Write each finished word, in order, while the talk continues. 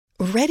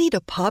Ready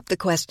to pop the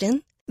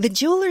question? The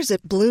jewelers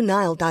at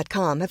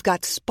BlueNile.com have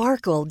got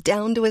sparkle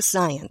down to a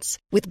science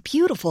with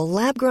beautiful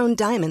lab-grown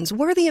diamonds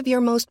worthy of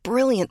your most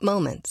brilliant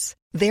moments.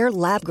 Their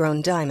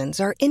lab-grown diamonds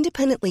are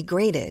independently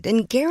graded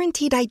and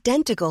guaranteed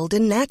identical to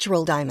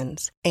natural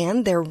diamonds,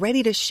 and they're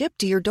ready to ship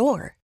to your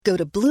door. Go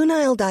to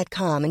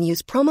BlueNile.com and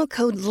use promo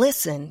code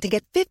LISTEN to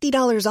get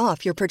 $50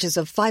 off your purchase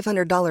of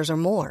 $500 or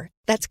more.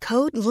 That's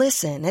code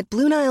LISTEN at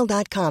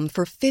BlueNile.com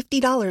for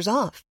 $50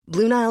 off.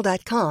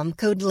 BlueNile.com,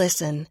 code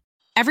LISTEN.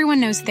 Everyone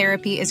knows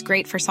therapy is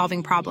great for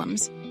solving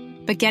problems,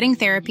 but getting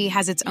therapy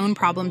has its own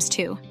problems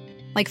too,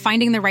 like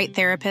finding the right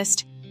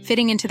therapist,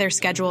 fitting into their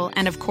schedule,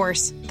 and of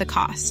course, the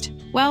cost.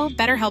 Well,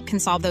 BetterHelp can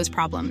solve those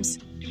problems.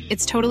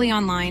 It's totally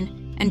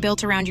online and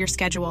built around your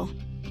schedule.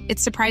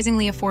 It's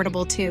surprisingly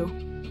affordable too.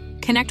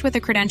 Connect with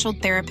a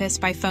credentialed therapist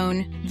by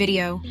phone,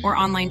 video, or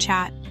online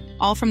chat,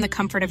 all from the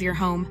comfort of your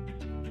home.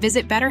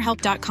 Visit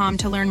BetterHelp.com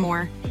to learn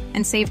more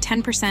and save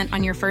 10%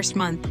 on your first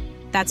month.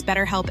 That's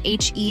BetterHelp,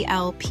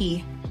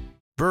 H-E-L-P.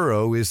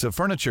 Burrow is a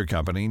furniture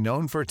company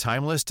known for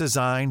timeless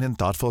design and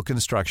thoughtful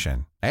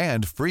construction,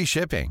 and free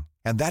shipping,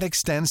 and that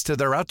extends to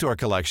their outdoor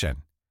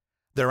collection.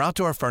 Their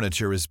outdoor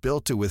furniture is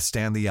built to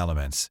withstand the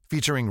elements,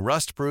 featuring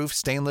rust-proof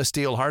stainless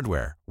steel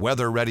hardware,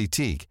 weather-ready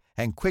teak,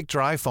 and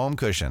quick-dry foam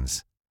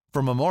cushions.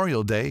 For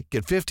Memorial Day,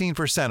 get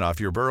 15% off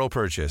your Burrow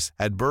purchase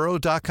at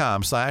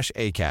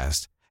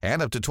burrow.com/ACAST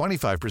and up to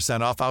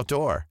 25% off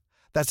outdoor.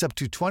 That's up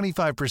to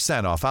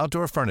 25% off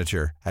outdoor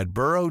furniture at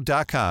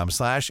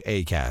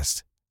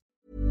burrow.com/ACAST.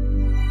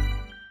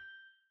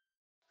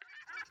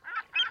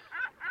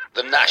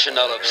 The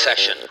National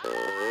Obsession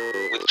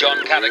with John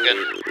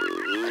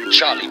Cadigan and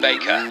Charlie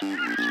Baker.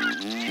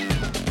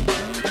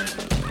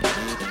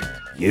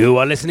 You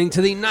are listening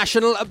to the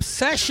National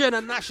Obsession,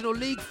 a National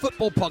League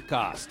football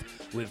podcast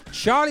with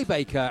Charlie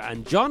Baker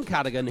and John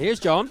Cadigan.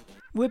 Here's John.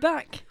 We're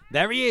back.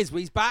 There he is.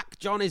 He's back.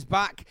 John is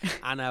back.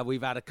 And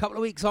we've had a couple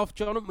of weeks off,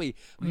 John, haven't we?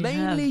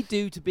 Mainly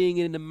due to being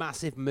in a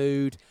massive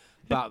mood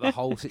about the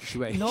whole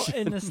situation. Not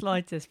in the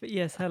slightest, but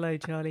yes, hello,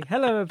 Charlie.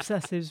 Hello,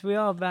 Obsessives. We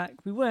are back.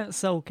 We weren't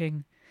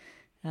sulking.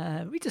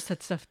 We just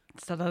had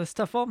other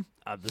stuff on.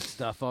 Other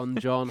stuff on,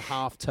 John.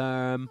 Half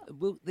term.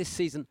 Well, this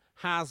season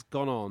has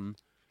gone on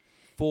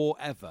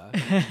forever.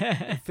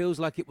 It feels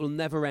like it will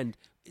never end.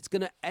 It's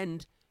going to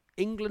end.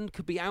 England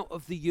could be out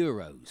of the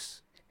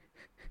Euros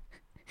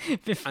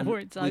before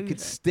it's over. We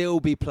could still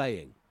be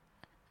playing.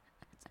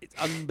 It's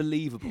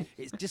unbelievable.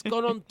 It's just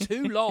gone on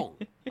too long.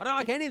 I don't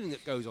like anything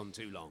that goes on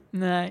too long.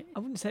 No, I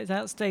wouldn't say it's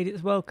outstayed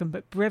its welcome,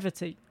 but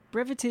brevity.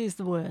 Brevity is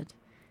the word.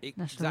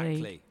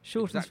 Exactly.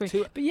 Short and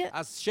sweet. But yeah,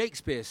 as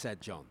Shakespeare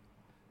said, John,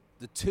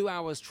 the 2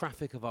 hours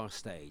traffic of our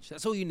stage.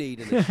 That's all you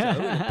need in a show,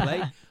 in a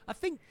play. I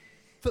think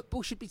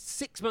football should be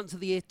 6 months of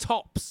the year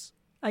tops.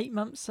 8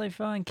 months so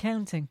far and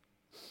counting.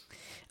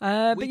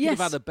 We could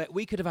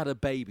have had a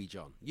baby,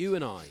 John. You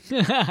and I.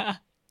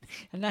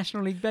 A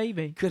National League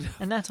baby.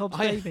 A Natob's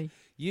baby.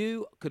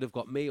 You could have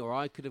got me, or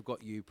I could have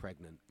got you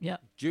pregnant. Yeah.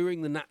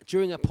 During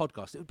a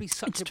podcast, it would be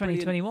such it's a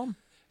brilliant... 2021.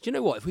 Do you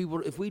know what? If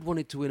we'd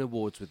wanted to win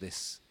awards with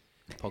this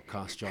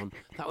podcast, John,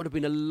 that would have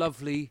been a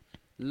lovely,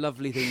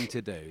 lovely thing to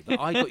do. That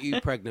I got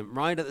you pregnant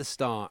right at the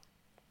start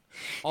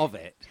of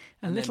it.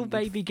 A little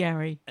baby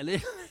Gary. A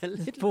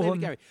little baby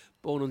Gary,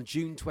 born on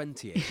June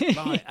 20th,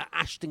 right at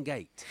Ashton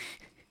Gate.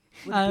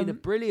 Would have been a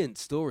brilliant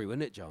story,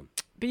 wouldn't it, John?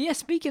 But yeah,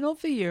 speaking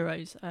of the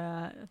Euros,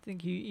 I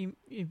think you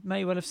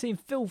may well have seen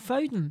Phil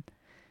Foden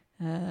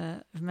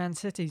of Man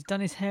City. He's done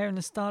his hair in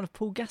the style of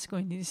Paul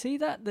Gascoigne. Did you see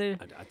that? I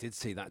did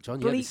see that, John.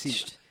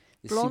 Bleached.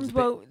 Blonde,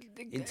 well,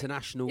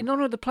 international. In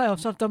honour of the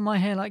playoffs, I've done my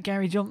hair like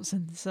Gary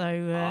Johnson.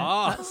 So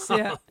that's,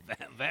 yeah.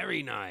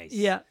 Very nice.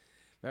 Yeah.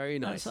 Very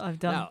nice. That's what I've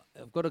done. Now,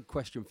 I've got a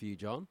question for you,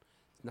 John.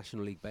 It's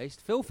National League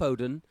based. Phil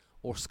Foden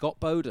or Scott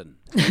Bowden?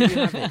 Who are you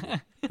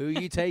having? Who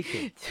are you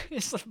taking?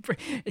 Is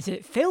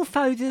it Phil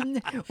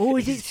Foden or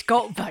is it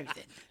Scott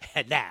Bowden?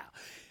 Now,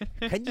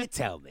 can you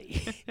tell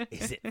me,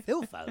 is it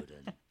Phil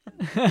Foden?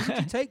 Who would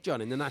you take, John,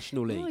 in the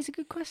National League? Oh, it's a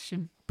good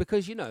question.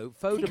 Because,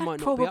 Foden might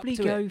not be up to it. I'd probably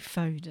go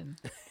Foden.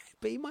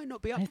 But he might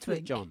not be up to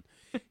it, John.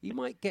 He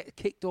might get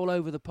kicked all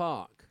over the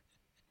park.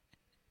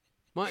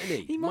 Mightn't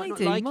he? He might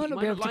do. He might not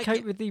be able to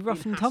cope with the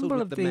rough and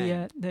tumble of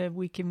the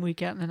week in,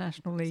 week out in the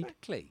National League.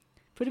 Exactly.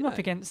 Put him up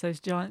against those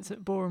giants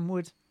at Boreham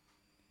Wood.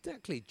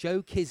 Exactly.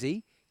 Joe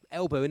Kizzy,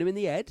 elbowing him in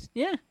the head.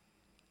 Yeah.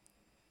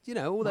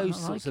 All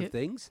those sorts of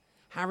things.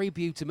 Harry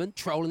Buterman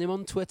trolling him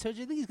on Twitter. Do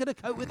you think he's going to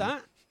cope with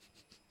that?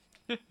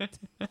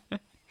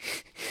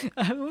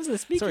 What was the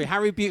speaker? Sorry,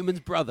 Harry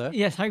Buterman's brother.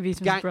 Yes, Harry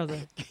Buterman's brother.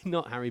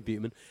 Not Harry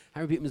Buterman.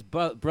 Harry Buterman's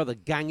brother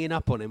ganging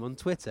up on him on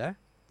Twitter.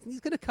 He's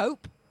going to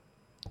cope.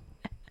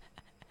 I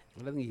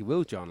don't think he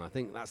will, John. I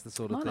think that's the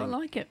sort of thing. I don't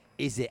like it.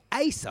 Is it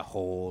Asa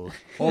Hall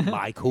or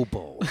Michael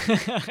Ball?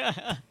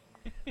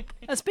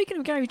 Speaking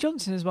of Gary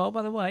Johnson as well,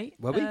 by the way.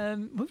 Were we?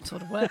 We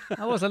sort of were.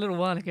 I was a little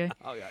while ago.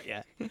 Oh,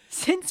 yeah.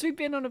 Since we've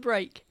been on a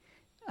break,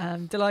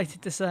 I'm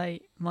delighted to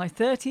say my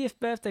 30th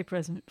birthday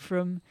present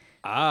from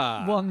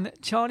one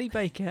Charlie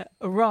Baker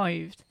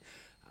arrived.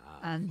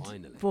 And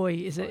finally. boy,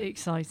 is it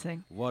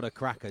exciting. What a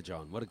cracker,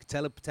 John.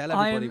 Tell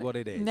everybody what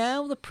it is.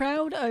 Now the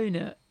proud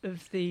owner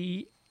of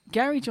the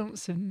Gary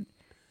Johnson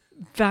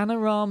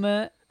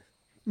Vanarama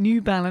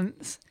New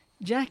Balance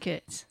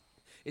jacket.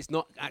 It's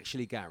not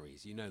actually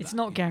Gary's, you know that. It's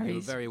not Gary's.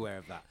 You're very aware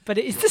of that. But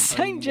it is the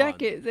same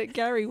jacket that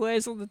Gary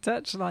wears on the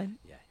touchline.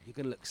 Yeah, you're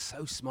going to look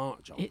so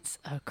smart, John. It's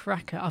a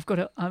cracker. I've got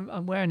it.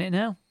 I'm wearing it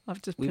now.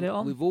 I've just put it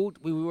on. We've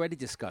already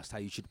discussed how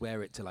you should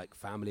wear it to like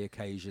family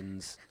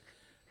occasions,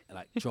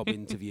 like job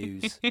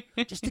interviews,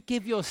 just to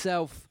give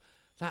yourself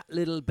that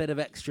little bit of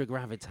extra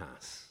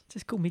gravitas.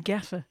 Just call me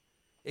Gaffer.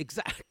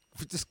 Exactly.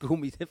 Just call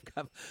me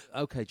Gaffer.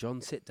 Okay, John,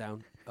 sit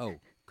down. Oh,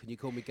 can you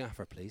call me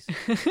Gaffer, please?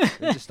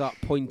 And just start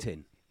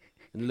pointing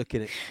and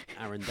looking at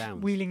Aaron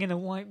Downs. Wheeling in a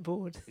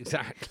whiteboard.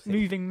 Exactly.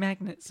 Moving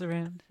magnets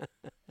around.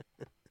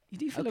 You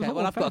do feel okay,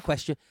 well, I've got a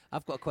question.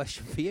 I've got a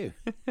question for you.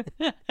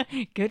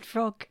 Good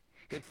frog.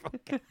 Good frog.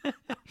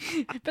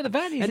 But the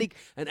bad is...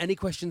 Any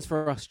questions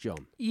for us,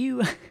 John?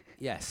 You...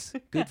 Yes.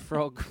 Good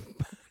frog.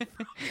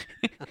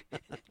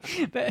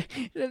 But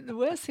the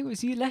worst thing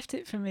was you left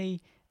it for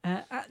me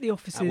at the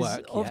offices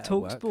of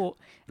TalkSport,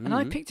 and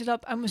I picked it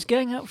up and was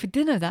going out for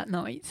dinner that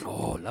night.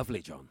 Oh,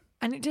 lovely, John.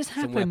 And it just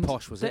Somewhere happened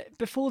posh, was that it?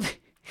 before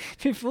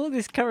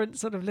this current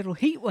sort of little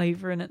heat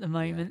wave we're in at the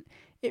moment,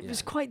 it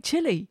was quite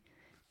chilly.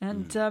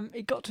 And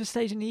it got to a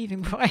stage in the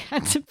evening where I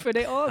had to put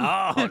it on.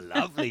 Oh,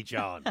 lovely,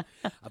 John.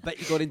 I bet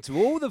you got into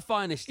all the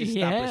finest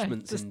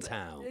establishments in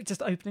town.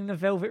 Just opening the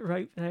velvet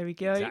rope. There we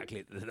go.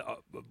 Exactly.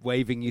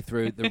 Waving you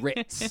through the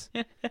Ritz.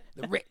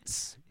 The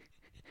Ritz.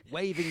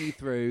 Waving you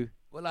through.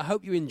 Well, I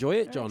hope you enjoy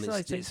it, John.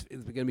 It's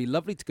going to be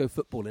lovely to go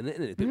football in it,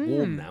 isn't it? It's a bit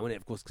warm now, isn't it?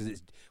 Of course, because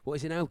it's, what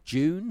is it now?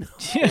 June?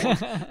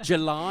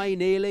 July,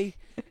 nearly?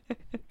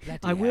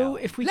 I will,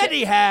 if we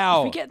Bloody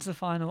hell! If we get to the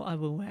final, I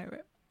will wear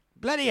it.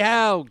 Bloody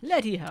hell!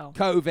 Bloody hell!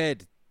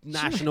 COVID,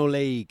 National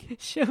League.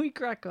 Shall we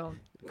crack on?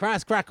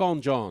 Crack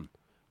on, John.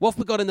 What have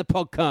we got in the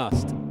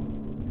podcast?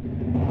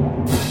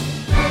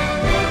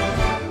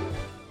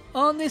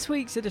 On this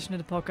week's edition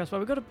of the podcast, well,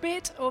 we've got a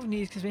bit of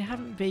news because we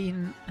haven't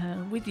been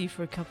with you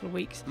for a couple of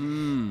weeks.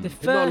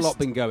 There's not a lot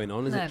been going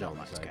on, is it, John?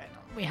 Not much going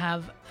on. We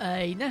have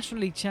a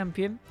National League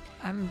champion,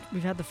 and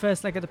we've had the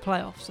first leg of the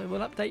playoffs, so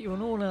we'll update you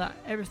on all of that,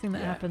 everything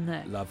that happened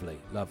there. Lovely.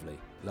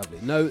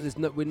 No,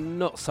 we're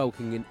not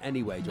sulking in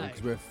any way, John,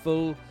 because we're a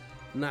full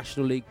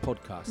National League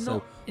podcast.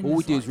 So all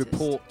we do is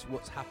report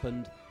what's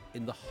happened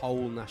in the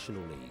whole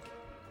National League.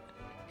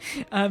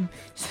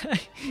 So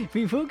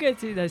we will go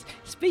through those.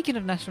 Speaking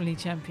of National League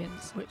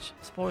champions, which,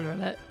 spoiler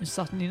alert, was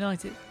Sutton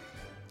United.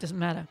 Doesn't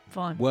matter.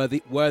 Fine.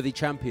 Worthy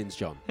champions,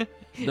 John.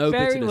 No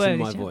Very bitterness in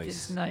my champions.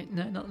 voice. No,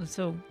 not at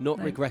all. Not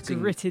no,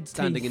 regretting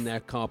standing in their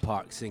car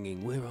park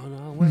singing, "We're on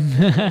our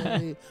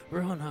way,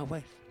 we're on our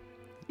way."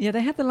 Yeah,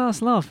 they had the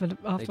last laugh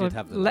after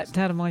I leapt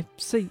out of my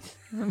seat.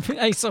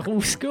 Asa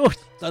Hall scored.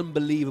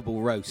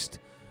 Unbelievable roast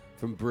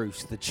from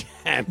Bruce, the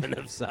chairman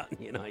of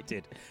Sutton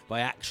United, by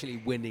actually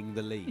winning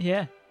the league.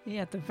 Yeah,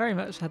 they very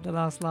much had the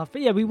last laugh.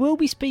 But yeah, we will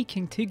be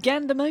speaking to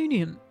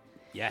Gandemonium.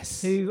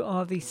 Yes. Who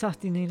are the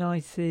Sutton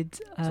United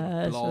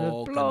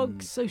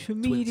blog, social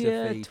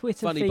media,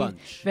 Twitter funny feed.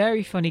 Bunch.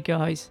 Very funny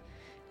guys.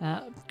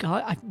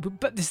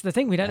 But this is the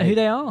thing, we don't know who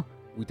they are.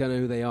 We don't know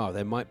who they are.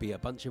 There might be a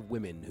bunch of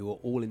women who are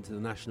all into the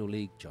National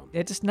League, John.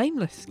 They're just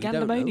nameless.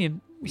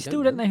 Gandemonium. We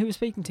still don't know who we're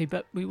speaking to,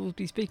 but we will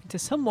be speaking to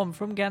someone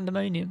from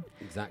Gandemonium.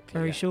 Exactly.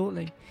 Very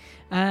shortly.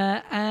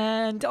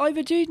 And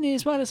Ivor Judney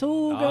as well. It's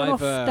all going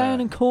off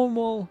down in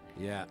Cornwall.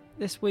 Yeah.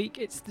 This week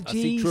it's the G7 I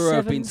see Truro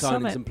have been signing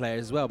Summit. some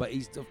players as well, but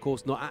he's of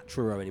course not at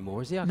Truro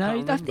anymore, is he? I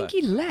think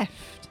he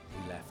left.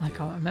 I Yeah.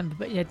 can't remember,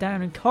 but yeah,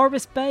 down in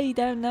Corbis Bay,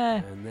 down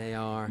there. And they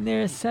are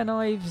near St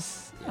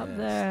Ives up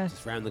there.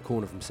 Just round the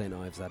corner from St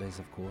Ives, that is,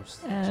 of course.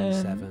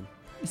 G7.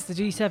 It's the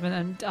G7,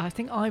 and I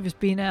think Ivor's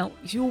been out.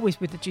 You're always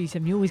with the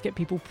G7. You always get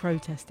people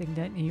protesting,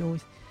 don't you? You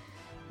always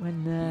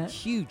when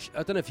huge.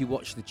 I don't know if you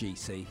watch the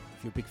GC.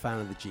 If you're a big fan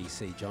of the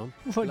GC, John.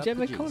 What,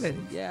 Gemma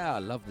Collins? Yeah, I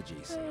love the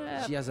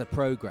GC. She has a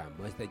program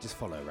where they just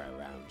follow her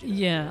around. You know,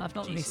 yeah, I've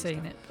not really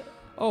seen it. But.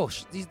 Oh,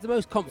 she's the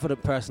most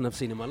confident person I've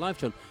seen in my life,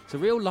 John. It's a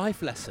real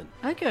life lesson.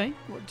 Okay,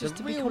 just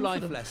a real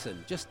life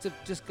lesson. Just to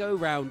go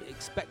around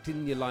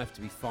expecting your life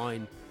to be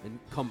fine and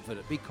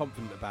confident. Be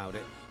confident about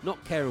it.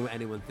 Not caring what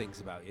anyone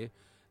thinks about you.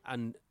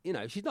 And, you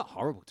know, she's not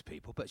horrible to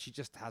people, but she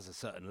just has a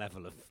certain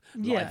level of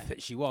life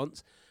that she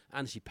wants,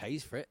 and she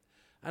pays for it.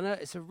 And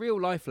it's a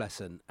real life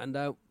lesson. And,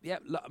 I'm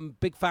a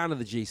big fan of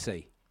the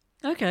GC.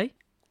 Okay.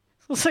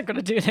 What's that got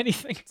to do with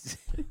anything?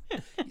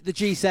 The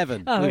G7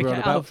 we were on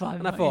about. Fine,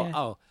 and I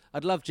thought,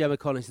 I'd love Gemma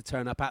Collins to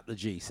turn up at the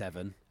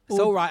G7. It's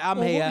all right,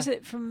 I'm here. What was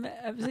it from?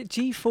 Was it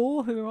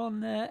G4 who were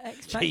on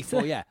X Factor?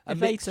 G4, yeah, a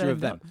mixture of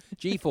them.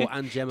 G4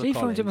 and Gemma Collins.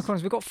 G4 and Gemma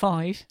Collins. We've got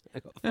 5.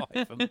 I've got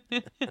 5 of them.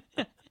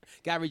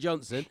 Gary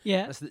Johnson.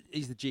 Yeah,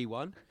 he's the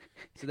G1.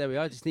 So there we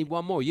are. Just need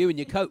one more. You and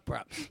your coat,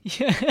 perhaps.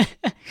 Yeah.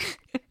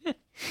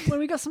 Well,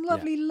 we got some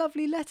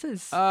lovely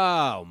letters.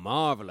 Oh,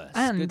 marvellous!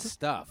 And good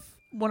stuff.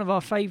 One of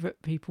our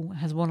favourite people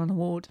has won an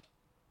award.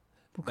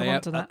 We'll come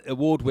on to that.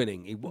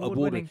 Award-winning.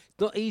 Award-winning. It's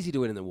not easy to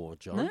win an award,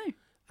 John. No.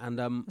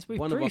 And we've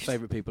one of our proved.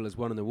 favourite people has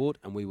won an award,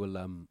 and we will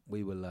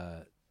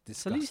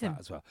discuss Salute that him.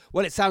 as well.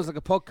 Well, it sounds like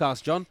a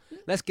podcast, John.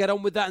 Let's get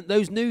on with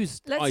those news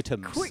Let's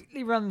items.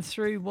 quickly run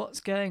through what's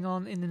going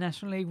on in the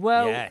National League.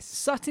 Well, Yes.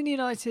 Sutton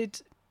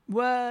United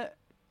were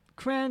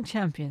crowned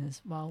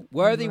champions. Well,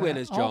 Worthy we were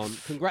winners, John.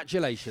 off.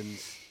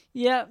 Congratulations.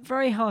 Yeah,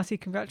 very hearty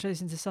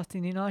congratulations to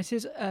Sutton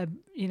United.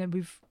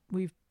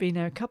 We've been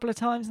there a couple of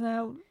times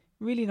now.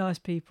 Really nice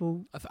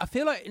people. I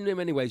feel like in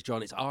many ways,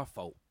 John, it's our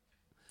fault.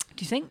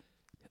 Do you think?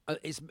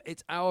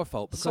 It's our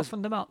fault because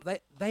Softened them up.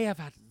 they have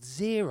had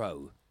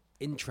zero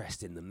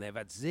interest in them. They've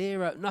had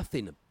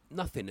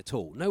nothing at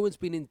all. No one's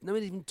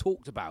even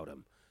talked about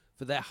them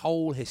for their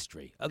whole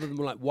history, other than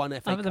like one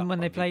FA Cup. Other than when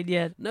they played,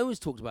 yeah. No one's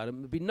talked about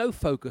them. There'd be no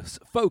focus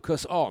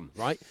on,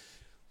 right?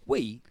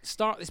 We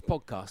start this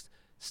podcast,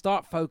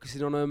 start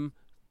focusing on them,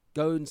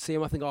 go and see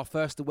them. I think our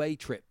first away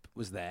trip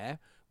was there,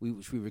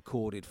 which we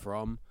recorded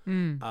from.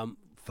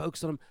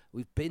 Focused on them.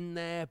 We've been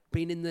there,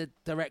 been in the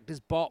director's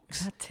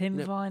box. Had Tim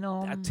Vine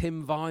on. Had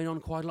Tim Vine on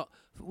quite a lot.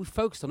 We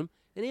focused on them,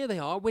 and here they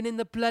are winning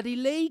the bloody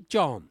league,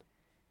 John.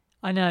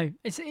 I know.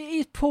 It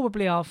is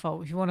probably our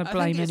fault if you want to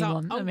blame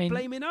anyone. I'm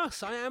blaming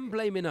us. I am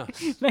blaming us.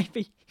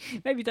 maybe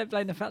don't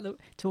blame the fact that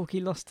Torquay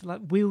lost to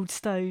like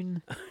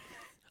Wealdstone,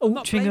 I'm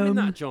not blaming Altrincham,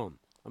 that, John.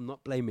 I'm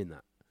not blaming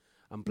that.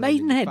 I'm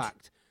blaming Maidenhead. the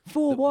fact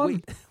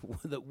 4-1.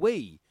 that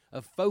we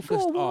have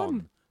focused 4-1.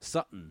 on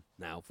Sutton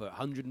now for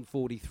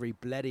 143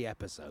 bloody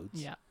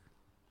episodes. Yeah.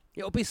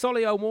 It'll be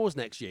Solihull Moors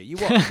next year. You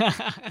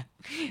what?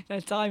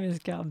 Their time has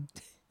come.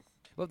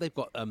 Well, they've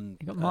got You've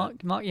got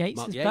Mark Yates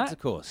Mark is Yates, back. of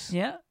course.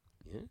 Yeah.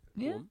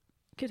 Go on.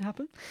 Could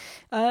happen.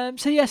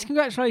 So yes,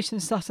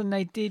 congratulations, Sutton.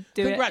 They did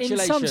do it in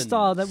some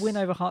style. That win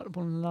over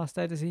Hartlepool on the last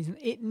day of the season.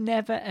 It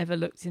never ever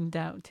looked in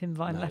doubt. Tim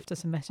Vine left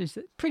us a message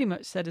that pretty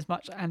much said as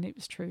much, and it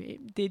was true.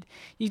 It did.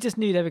 You just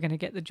knew they were going to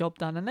get the job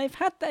done, and they've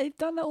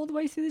done that all the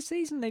way through the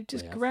season. They've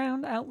just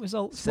ground out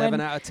results. 7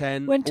 out of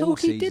 10. When all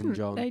Torquay season, didn't.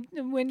 John.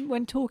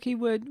 When Torquay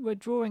were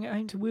drawing at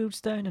home to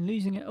Wealdstone and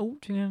losing at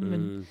Altrincham,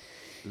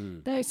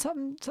 and there's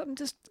something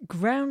just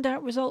ground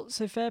out results.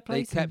 So fair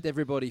play. They kept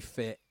everybody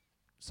fit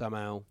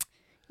somehow.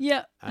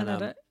 Yeah, and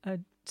had a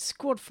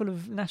squad full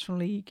of National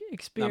League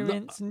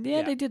experience, and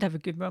they did have a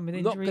good run with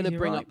injuries. I'm not going to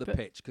bring right, up the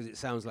pitch because it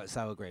sounds like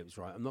sour grapes,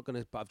 right? I'm not going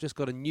to, but I've just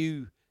got a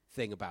new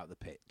thing about the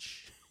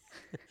pitch.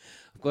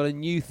 I've got a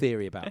new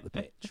theory about the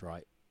pitch,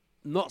 right?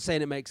 I'm not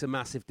saying it makes a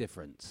massive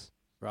difference,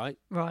 right?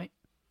 Right.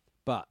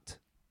 But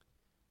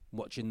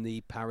watching the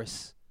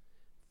Paris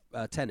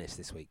tennis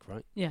this week,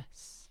 right?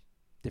 Yes.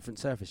 Different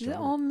surface. Is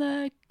John, it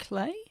on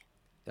clay?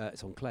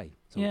 it's on clay.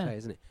 It's on clay,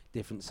 isn't it?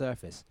 Different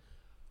surface.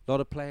 A lot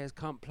of players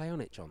can't play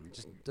on it, John.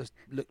 Just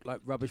look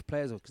like rubbish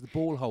players because the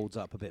ball holds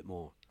up a bit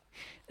more.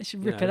 They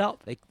should rip it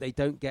up. They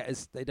don't get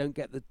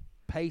the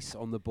pace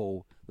on the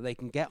ball that they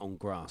can get on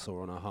grass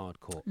or on a hard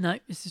court. No,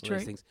 this is true.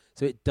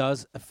 So it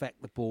does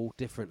affect the ball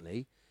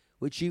differently,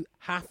 which you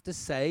have to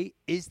say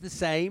is the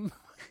same.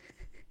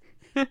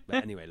 But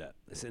anyway, look,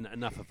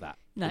 enough of that.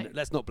 No.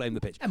 Let's not blame the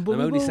pitch. And I'm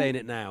only saying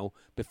it now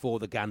before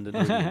the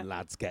Gandon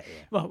lads get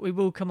here. Well, we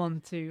will come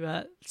on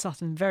to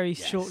Sutton very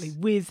shortly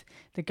with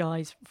the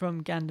guys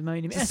from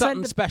Gandamonium. It's a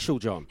Sutton special,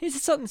 John. It's a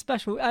Sutton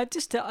special.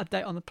 Just to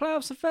update on the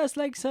playoffs, the first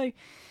leg. So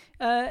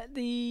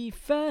the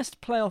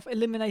first playoff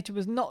eliminator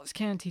was Notts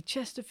County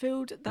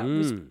Chesterfield. That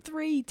was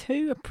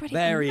 3-2. A pretty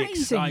very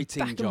amazing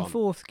exciting back John. and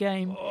forth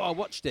game. Oh, I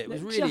watched it. It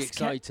was that really just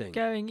exciting. Kept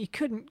going. You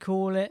couldn't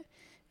call it.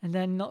 And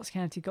then Notts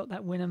County got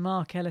that winner,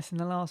 Mark Ellis, in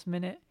the last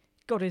minute.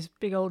 Got his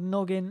big old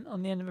noggin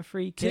on the end of a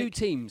free kick. Two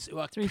teams who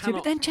I 3-2.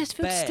 But then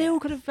Chesterfield still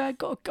could have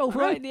got a goal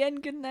right at the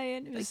end, couldn't they?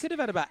 And they could have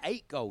had about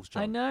 8 goals,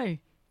 John. I know.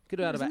 Could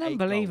have had about 8 goals. It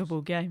was an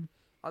unbelievable game.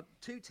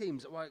 Two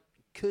teams that I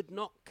could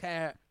not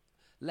care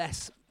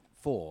less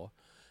for,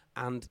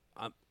 and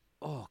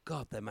oh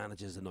God, their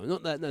managers are annoying.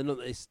 Not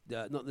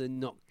the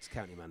Notts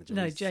County manager.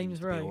 No, He seems James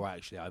to be Rowe. all right,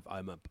 actually,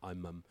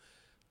 I'm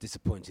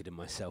disappointed in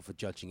myself for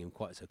judging him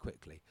quite so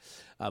quickly.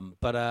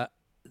 But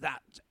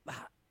that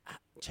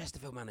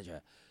Chesterfield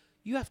manager,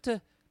 you have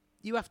to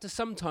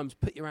sometimes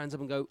put your hands up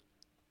and go,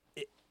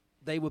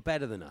 they were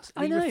better than us.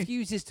 And I know. He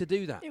refuses to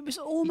do that. It was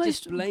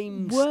almost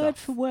word stuff.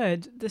 for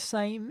word the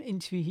same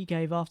interview he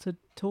gave after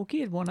Torquay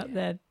had won up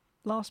there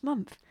last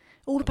month.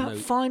 All about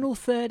final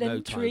third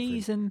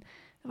entries and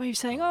the way he was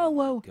saying,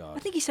 God. I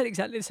think he said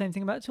exactly the same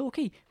thing about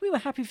Torquay. We were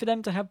happy for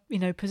them to have,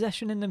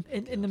 possession in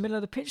the middle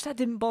of the pitch. That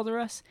didn't bother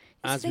us.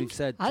 We've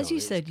said, as John, you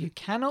said, you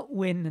cannot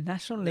win the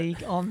National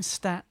League on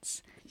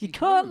stats. You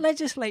can't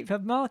legislate for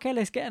Mark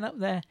Ellis getting up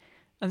there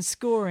and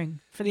scoring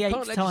for the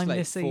 8th time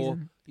this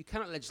season. You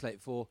cannot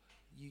legislate for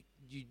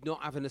you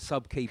not having a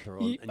sub keeper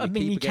on.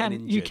 You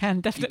can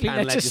definitely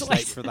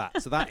legislate for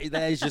that. So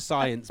there's your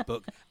science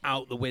book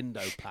out the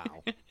window,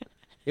 pal.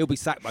 He'll be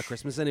sacked by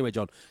Christmas anyway,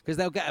 John, because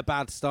they'll get a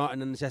bad start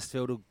and then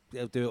Chesterfield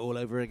they'll do it all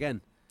over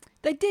again.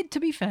 They did, to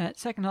be fair,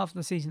 second half of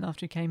the season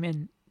after he came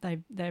in,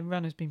 their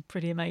run has been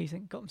pretty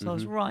amazing. Got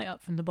themselves right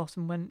up from the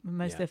bottom when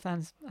most of their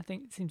fans, I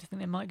think, seem to think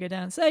they might go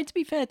down. So, to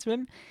be fair to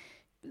him,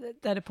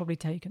 they'd have probably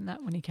taken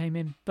that when he came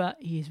in, but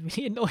he is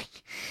really annoying.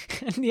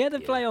 And the other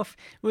playoff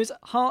was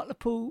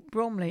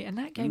Hartlepool-Bromley, and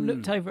that game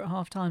looked over at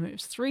half-time. It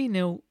was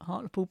 3-0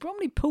 Hartlepool.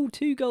 Bromley pulled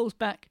 2 goals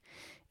back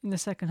in the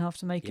second half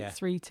to make it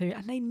 3-2,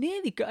 and they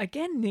nearly got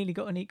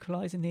an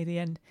equaliser near the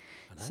end.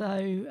 So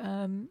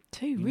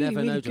 2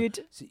 really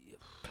good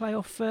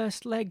playoff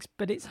first legs,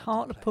 but it's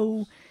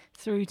Hartlepool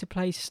through to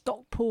play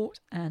Stockport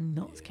and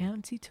Notts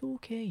County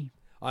Torquay.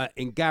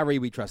 In Gary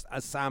we trust.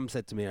 As Sam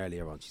said to me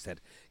earlier on, she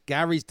said,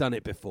 Gary's done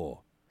it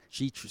before.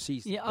 She's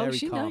very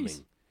calming.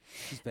 Knows.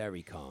 She's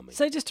very calming.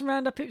 So just to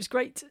round up, it was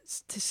great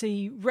to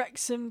see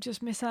Wrexham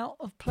just miss out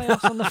of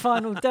playoffs on the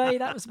final day.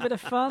 That was a bit of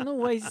fun.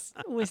 Always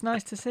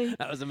nice to see.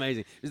 That was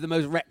amazing. It was the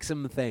most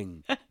Wrexham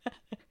thing.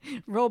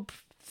 Rob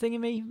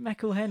Thingamy,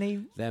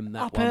 McElhenney,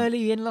 up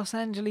early in Los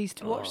Angeles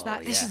to watch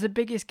that. This is the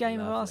biggest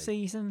game of our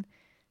season.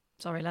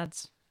 Sorry,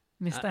 lads.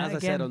 Missed out again.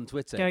 As I said on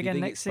Twitter, go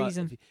again next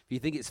season. If you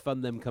think it's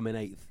fun them coming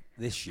 8th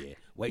this year,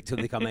 wait till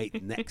they come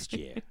 8th next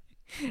year.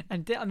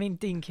 And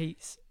Dean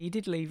Keats, he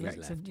did leave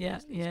Wrexham. Yeah.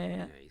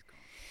 He's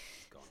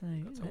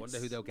gone. So I wonder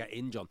who they'll get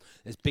in, John.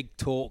 There's big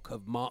talk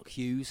of Mark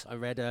Hughes, I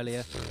read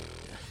earlier.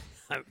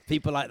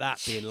 People like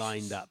that being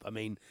lined up. I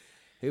mean,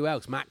 who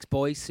else? Max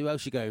Boyce, who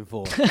else you going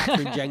for?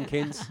 Catherine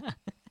Jenkins?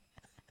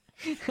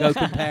 Go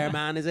compare,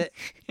 man, is it?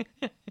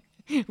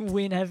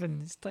 Wyn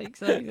Evans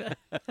takes over.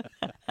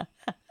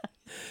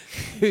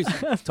 Who's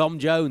Tom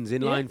Jones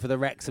in line for the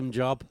Wrexham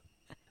job?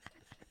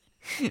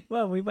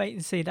 Well, we wait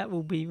and see. That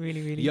will be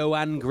really, really...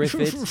 Joanne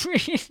Griffith.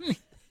 Really?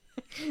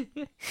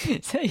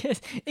 So,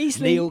 yes,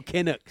 Eastleigh... Neil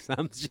Kinnock,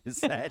 Sam's just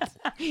said.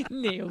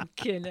 Neil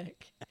Kinnock.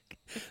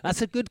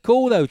 That's a good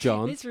call, though,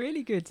 John. It's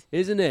really good.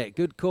 Isn't it?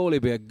 Good call.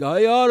 He'll be a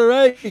guy, all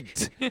right.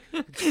 Neil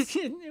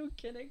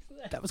Kinnock's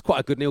there. That was quite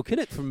a good Neil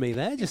Kinnock from me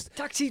there. Just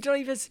taxi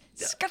drivers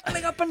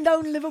scuttling up and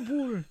down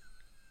Liverpool.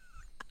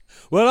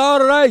 Well,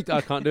 all right.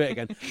 I can't do it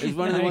again. It's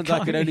one of the ones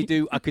I could only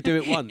do. I could do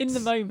it once. In the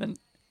moment.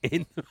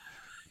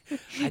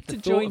 To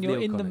join your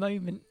in the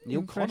moment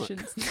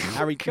impressions.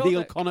 Harry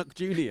Neil Kinnock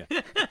Jr.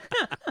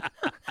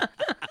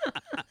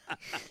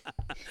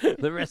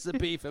 The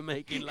recipe for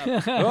making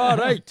love. All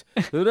right.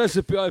 The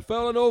recipe I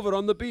fell over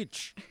on the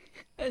beach.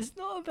 It's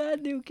not a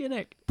bad Neil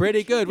Kinnock.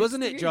 Pretty good,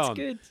 wasn't it, John? It's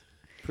good.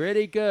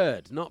 Pretty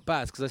good. Not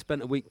bad, because I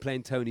spent a week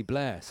playing Tony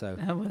Blair. So.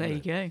 Oh, well, there you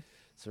go.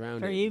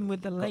 Very in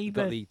with the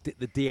Labour, the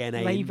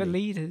DNA Labour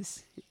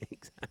leaders.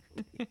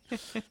 Exactly.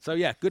 So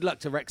yeah, good luck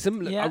to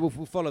Wrexham. Yeah. We'll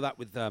follow that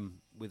with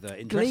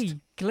interest.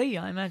 Glee,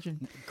 I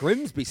imagine.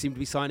 Grimsby seem to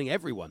be signing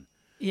everyone.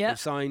 Yeah, they've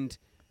signed.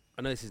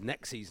 I know this is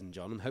next season,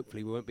 John, and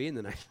hopefully we won't be in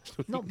the National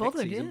League Not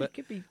bothered, season, yeah. But it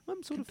could be.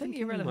 I'm sort of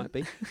thinking it might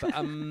be. But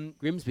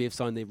Grimsby have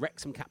signed the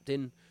Wrexham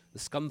captain, the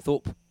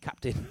Scunthorpe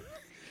captain.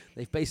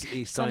 They've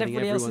basically signing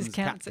everyone's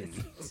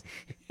captains.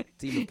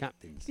 Team of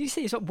captains. You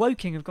see, it's what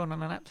Woking have gone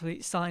on an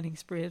absolute signing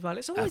spree as well.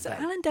 It's always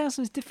Alan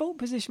Dowson's default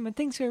position when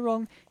things go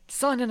wrong,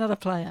 sign another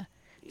player.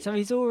 Yeah. So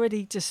he's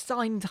already just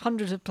signed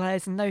hundreds of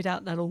players, and no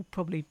doubt they'll all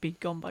probably be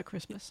gone by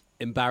Christmas.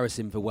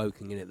 Embarrassing for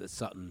Woking, innit, that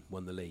Sutton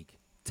won the league.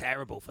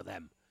 Terrible for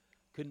them.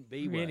 Couldn't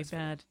be worse. Really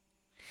bad.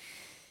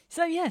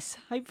 So yes,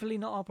 hopefully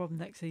not our problem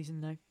next season,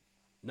 though.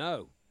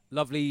 No.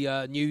 Lovely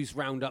news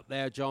roundup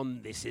there, John.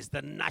 This is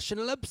the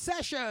National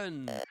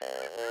Obsession.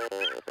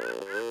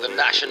 The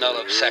National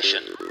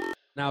Obsession.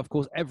 Now, of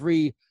course,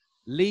 every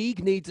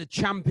league needs a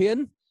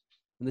champion,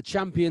 and the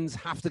champions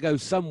have to go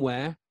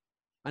somewhere.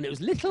 And it was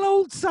little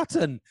old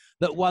Sutton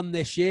that won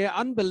this year,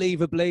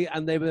 unbelievably,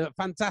 and they were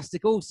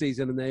fantastic all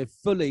season, and they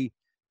fully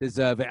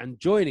deserve it. And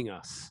joining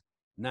us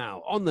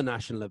now on the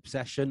National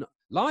Obsession,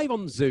 live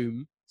on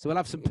Zoom. So we'll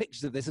have some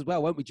pictures of this as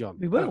well, won't we, John?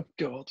 We will. Oh,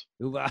 God.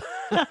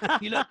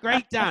 You look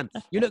great, Dan.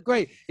 You look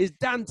great. Is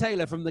Dan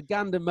Taylor from the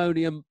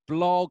Gandemonium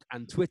blog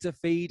and Twitter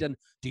feed. And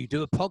do you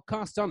do a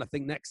podcast on? I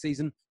think next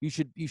season you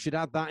should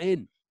add that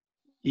in.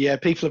 Yeah,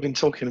 people have been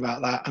talking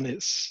about that, and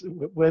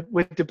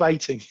we're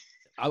debating.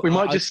 We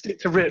might just stick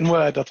to written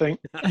word, I think.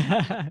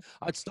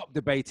 I'd stop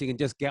debating and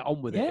just get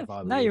on with it. If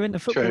I were now you're in the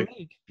Football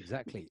League.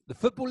 Exactly. The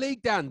Football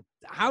League, Dan.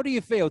 How do you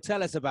feel?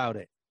 Tell us about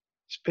it.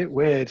 It's a bit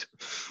weird.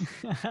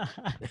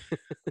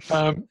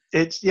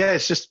 It's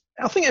just,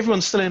 I think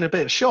everyone's still in a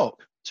bit of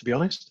shock, to be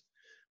honest.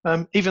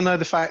 Even though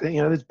the fact that,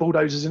 there's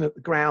bulldozers in at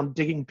the ground,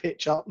 digging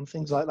pitch up and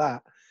things like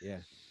that.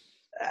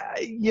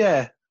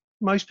 Yeah.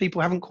 Most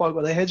people haven't quite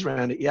got their heads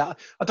around it yet.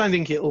 I don't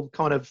think it'll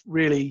kind of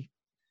really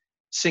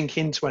sink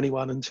into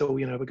anyone until,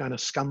 we're going to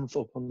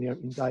Scunthorpe on the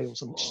opening day or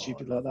something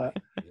stupid like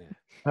that.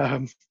 Yeah.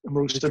 And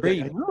we're all still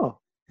going,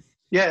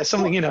 yeah,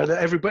 something,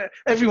 that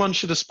everyone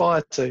should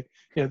aspire to.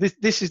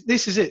 This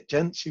is it,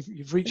 gents.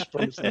 You've reached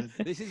promised land.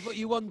 This is what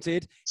you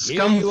wanted.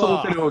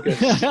 Scunthorpe in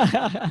August.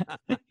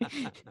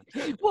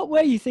 What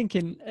were you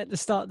thinking at the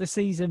start of the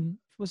season?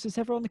 Was this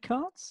ever on the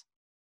cards?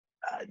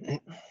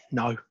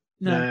 No.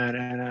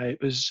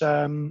 It was.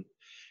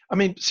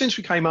 Since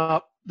we came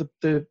up,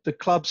 the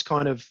club's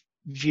kind of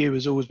view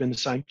has always been the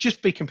same.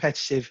 Just be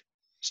competitive,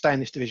 stay in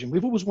this division.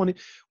 We've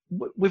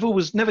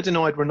always never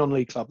denied we're a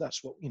non-league club.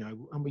 That's what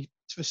and we,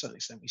 to a certain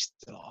extent, we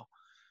still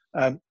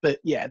are. But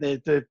yeah,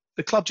 the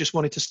club just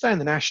wanted to stay in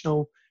the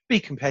national, be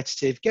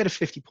competitive, get a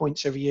 50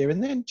 points every year,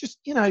 and then just,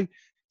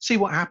 see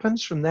what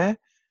happens from there.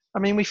 I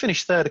mean, we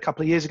finished third a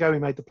couple of years ago. We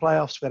made the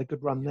playoffs. We had a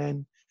good run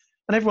then.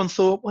 And everyone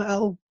thought,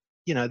 well,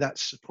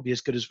 that's probably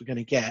as good as we're going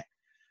to get.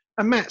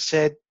 And Matt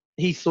said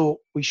he thought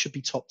we should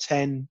be top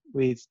 10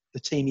 with the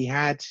team he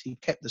had. He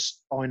kept the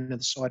spine of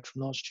the side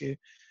from last year.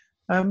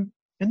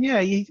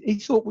 He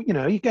thought,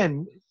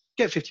 again,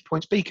 get 50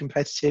 points, be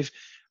competitive,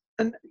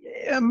 and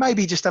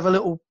maybe just have a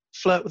little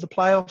flirt with the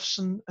playoffs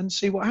and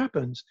see what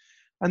happens.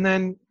 And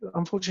then,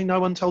 unfortunately, no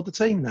one told the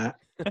team that.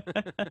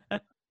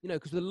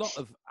 Because a lot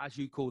of, as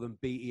you call them,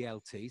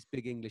 BELTs,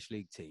 big English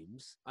league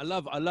teams. I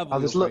love all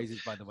your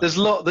phrases, by the way.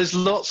 There's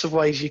lots of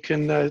ways you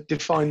can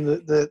define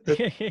the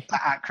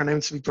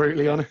acronym, to be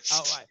brutally honest.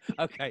 Oh,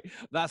 right. Okay.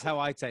 That's how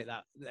I take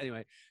that.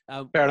 Anyway.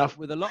 Fair enough.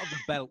 With a lot of the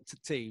belt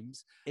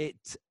teams, it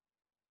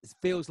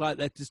feels like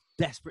they're just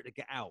desperate to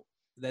get out.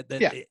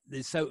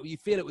 So you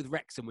feel it with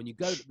Wrexham when you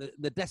go.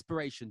 The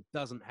desperation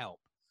doesn't help.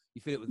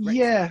 You feel it with Wrexham.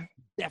 Yeah.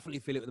 You definitely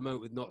feel it at the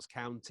moment with Notts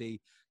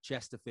County,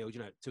 Chesterfield.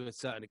 To a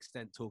certain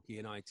extent, Torquay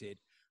United.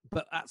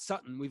 But at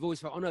Sutton, we've always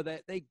felt,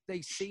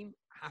 they seem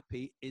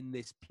happy in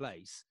this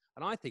place.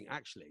 And I think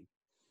actually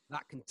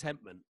that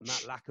contentment and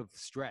that lack of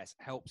stress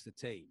helps the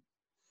team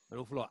an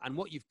awful lot. And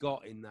what you've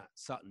got in that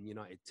Sutton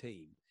United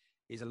team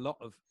is a lot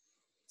of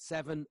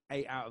 7,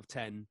 8 out of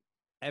 10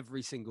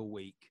 every single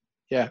week.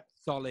 Yeah.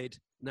 Solid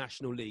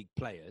National League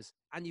players.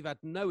 And you've had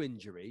no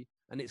injury.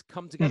 And it's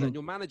come together. Mm-hmm. And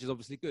your manager's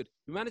obviously good.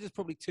 Your manager's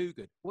probably too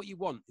good. What you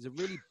want is a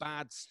really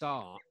bad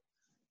start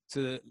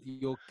to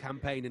your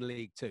campaign in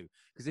League Two.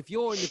 Because if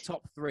you're in the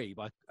top 3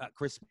 at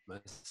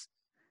Christmas,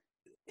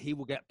 he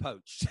will get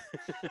poached.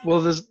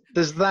 Well,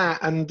 there's that.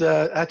 And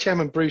our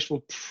chairman, Bruce,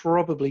 will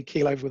probably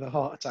keel over with a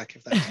heart attack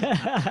if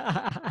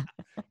that's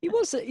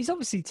He's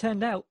obviously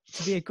turned out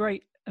to be a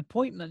great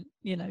appointment,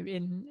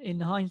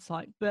 in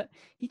hindsight. But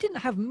he didn't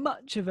have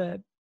much of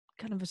a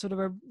kind of a sort of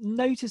a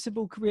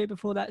noticeable career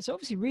before that. So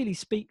obviously really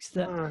speaks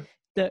that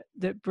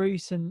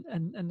Bruce and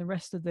the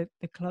rest of the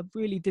club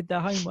really did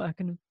their homework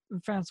and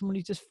found someone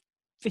who just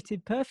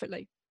fitted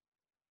perfectly.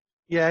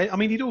 Yeah, I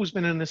mean, he'd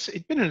been an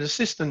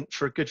assistant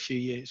for a good few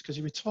years because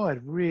he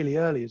retired really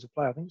early as a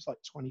player. I think it was like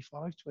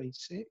 25,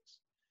 26.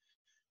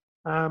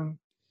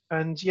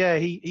 And yeah,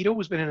 he'd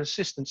always been an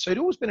assistant. So he'd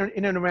always been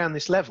in and around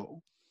this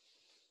level.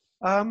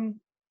 And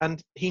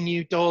he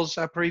knew Doz,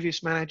 our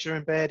previous manager,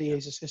 and Bairdy,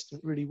 his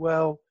assistant, really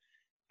well.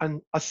 And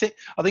I think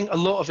a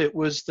lot of it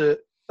was that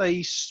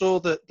they saw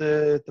that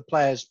the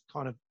players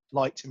kind of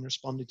liked him,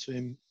 responded to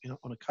him,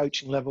 on a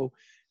coaching level,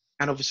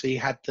 and obviously he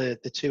had the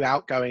 2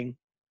 outgoing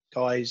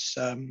guys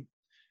kind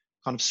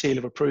of seal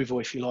of approval,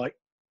 if you like.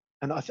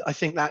 And I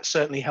think that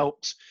certainly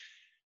helped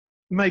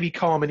maybe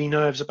calm any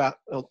nerves about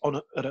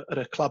at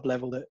a club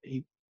level that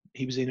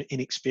he was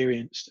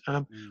inexperienced.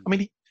 I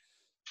mean,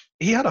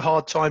 he had a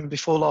hard time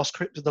before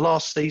the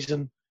last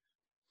season.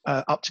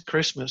 Up to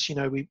Christmas,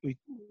 we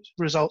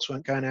results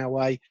weren't going our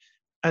way,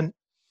 and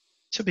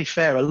to be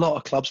fair, a lot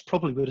of clubs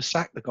probably would have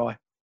sacked the guy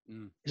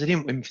because he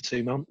didn't win for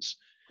 2 months.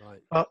 Right.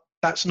 But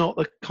that's not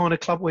the kind of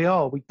club we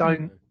are. We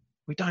don't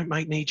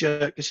make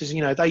knee-jerk decisions.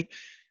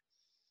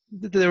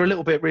 They're a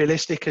little bit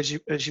realistic, as you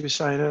were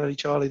saying earlier,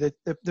 Charlie.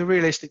 They're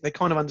realistic. They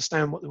kind of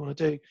understand what they want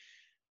to do,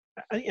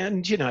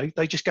 and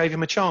they just gave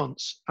him a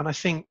chance. And I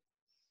think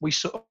we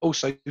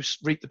also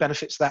reaped the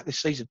benefits of that this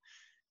season,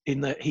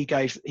 in that he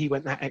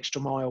went that extra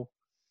mile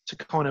to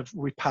kind of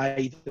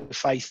repay the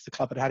faith the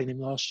club had in him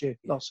last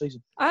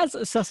season. As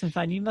a Sutton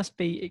fan, you must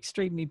be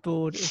extremely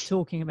bored of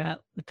talking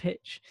about the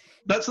pitch.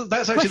 That's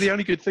actually the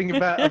only good thing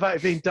about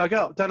it being dug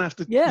up. Don't have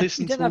to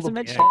listen to all the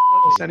mention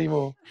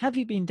anymore. Have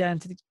you been down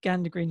to the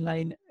Gander Green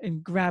Lane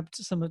and grabbed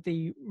some of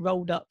the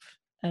rolled up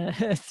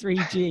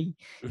 3G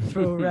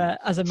for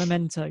as a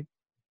memento?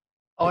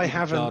 I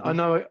haven't. I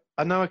know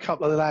a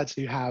couple of the lads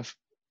who have.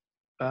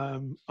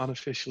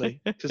 Unofficially,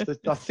 because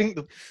I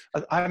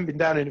haven't been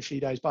down in a few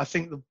days, but I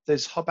think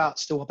there's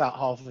still about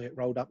half of it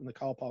rolled up in the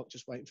car park,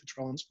 just waiting for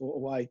transport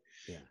away.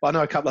 Yeah. But I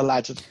know a couple of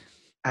lads have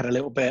had a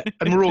little bit,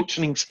 and we're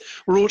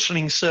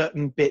auctioning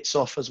certain bits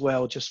off as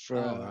well, just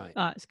for. Right.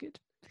 That's good.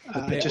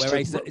 Are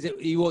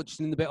you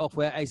auctioning the bit off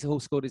where Asa Hall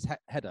scored his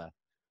header?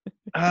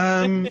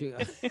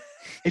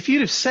 If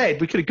you'd have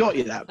said, we could have got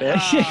you that bit.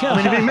 I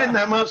mean, if it meant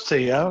that much to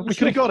you, we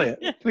could have got it.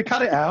 We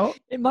cut it out.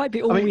 It might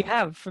be all we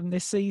have from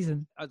this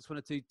season. I just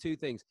want to do 2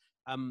 things.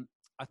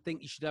 I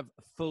think you should have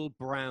a full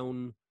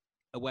brown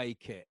away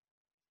kit.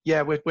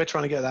 Yeah, we're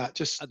trying to get that.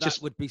 That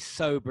would be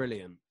so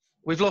brilliant.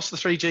 We've lost the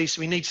 3G, so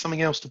we need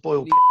something else to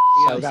boil.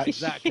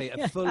 Exactly.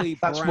 A fully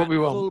that's brown, what we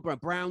want. Full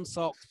brown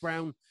socks,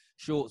 brown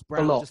shorts,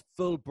 brown, just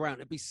full brown.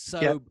 It'd be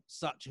such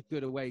a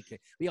good away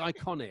kit. Be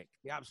iconic.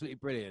 Be absolutely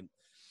brilliant.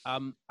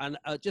 And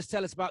just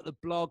tell us about the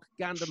blog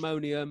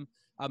Gandemonium.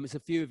 It's a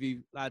few of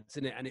you lads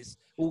in it, and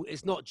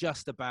it's not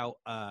just about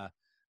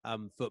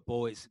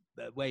football. It's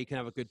where you can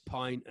have a good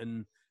pint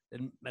and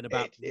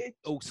about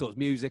all sorts of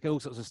music and all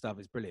sorts of stuff.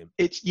 It's brilliant.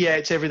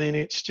 It's everything.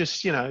 It's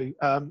just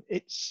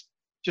it's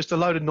just a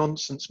load of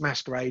nonsense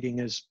masquerading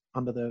as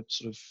under the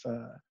sort of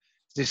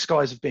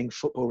disguise of being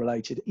football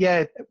related.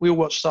 Yeah, we all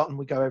watch Sutton,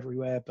 we go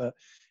everywhere, but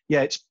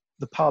yeah, it's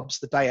the pubs,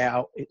 the day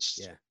out.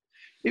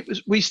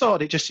 We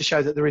started it just to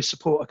show that there is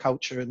supporter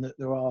culture and that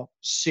there are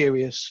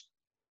serious,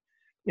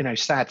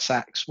 sad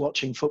sacks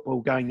watching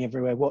football, going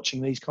everywhere,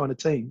 watching these kind of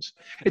teams.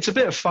 It's a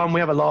bit of fun. We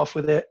have a laugh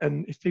with it,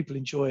 and if people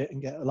enjoy it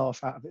and get a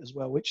laugh out of it as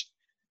well, which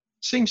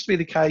seems to be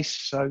the case,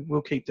 so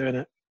we'll keep doing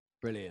it.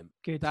 Brilliant.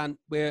 Good. Dan,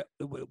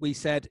 we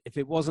said if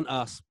it wasn't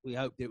us, we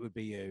hoped it would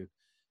be you.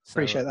 So,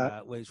 appreciate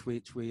that. Which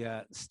we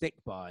stick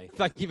by.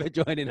 Thank you for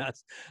joining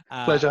us.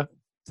 Pleasure.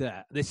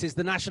 This is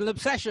the National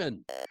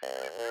Obsession.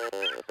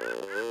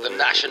 The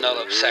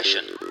National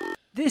Obsession.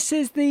 This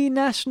is the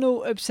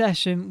National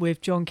Obsession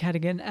with John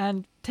Cadogan,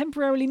 and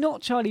temporarily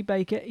not Charlie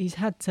Baker. He's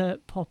had to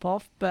pop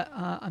off, but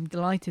I'm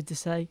delighted to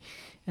say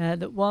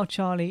that while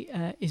Charlie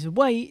is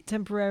away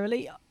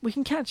temporarily, we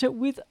can catch up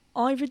with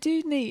Ivor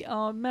Dudney,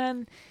 our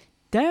man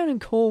down in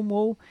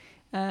Cornwall,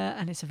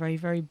 and it's a very,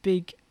 very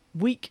big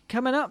week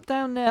coming up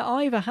down there.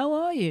 Ivor, how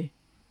are you?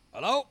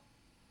 Hello?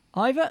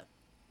 Ivor?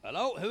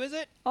 Hello, who is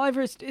it?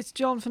 Ivor, it's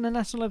John from the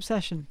National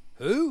Obsession.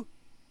 Who?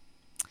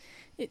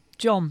 It's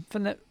John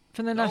from the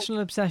National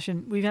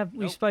Obsession.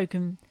 We've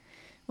spoken,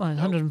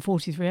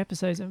 143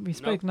 episodes, and we've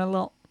spoken a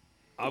lot.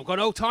 I've got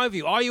no time for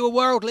you. Are you a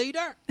world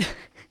leader?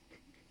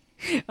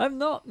 I'm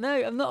not. No,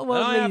 I'm not a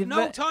world leader. I have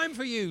no time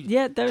for you.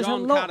 Yeah, there's a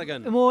lot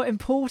more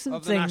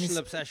important things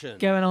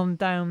going on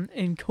down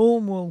in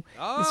Cornwall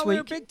this week.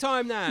 We're big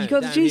time now. You've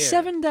got the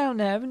G7 down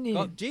there, haven't you?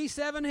 Got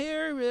G7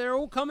 here. They're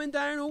all coming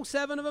down. All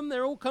 7 of them.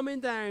 They're all coming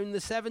down. The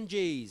 7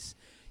 Gs.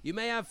 You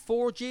may have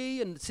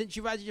 4G, and since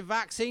you've had your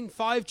vaccine,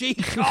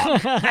 5G gone.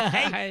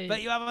 Hey,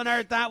 but you haven't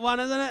heard that one,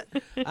 isn't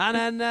it?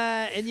 And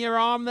then in your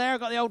arm there,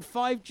 got the old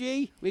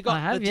 5G. We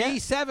got the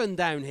G7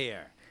 down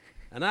here.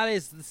 And that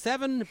is the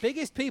 7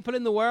 biggest people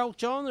in the world,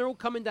 John. They're all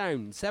coming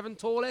down. 7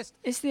 tallest.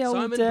 It's the old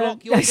Simon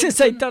Block-Jorgensen. I was going to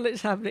say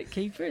Dulwich Hamlet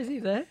keeper. Is he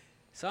there?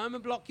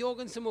 Simon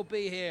Block-Jorgensen will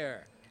be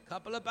here. A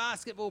couple of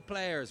basketball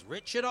players.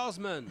 Richard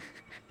Osman.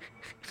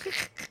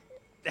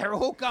 They're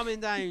all coming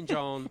down,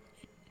 John.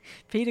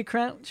 Peter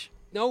Crouch.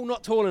 No,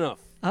 not tall enough.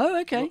 Oh,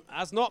 okay.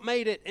 Has not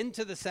made it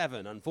into the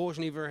 7,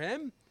 unfortunately for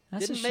him.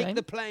 That's Didn't a shame. make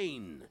the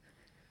plane.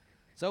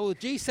 So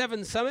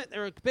G7 summit,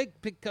 they're big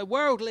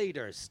world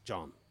leaders,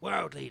 John.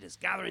 World leaders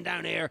gathering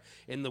down here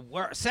in the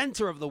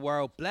centre of the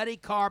world, bloody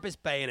Carbis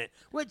Bay in it,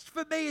 which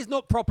for me is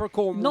not proper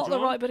Cornwall. Not John.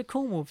 the right bit of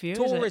Cornwall for you,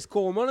 Tourist is it?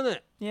 Cornwall, isn't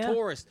it? Yeah.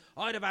 Tourist.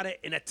 I'd have had it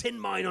in a tin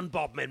mine on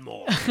Bodmin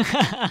Moor.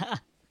 A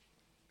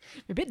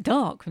bit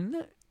dark, wouldn't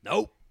it?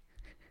 Nope.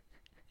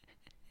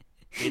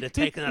 He'd have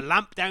taken a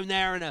lamp down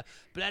there and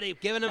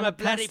given him a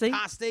bloody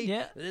pasty.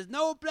 Yeah. There's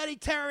no bloody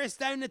terrorists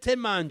down the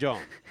Tin Man,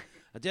 John.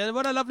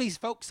 What a lovely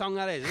folk song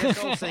that is.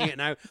 Let's all sing it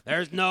now.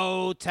 There's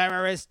no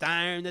terrorists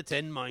down the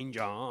Tin Mine,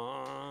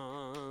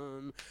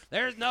 John.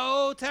 There's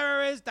no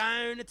terrorists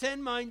down the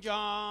Tin Mine,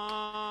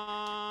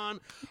 John.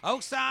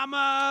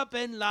 Osama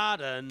bin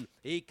Laden,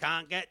 he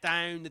can't get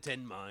down the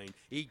Tin Mine.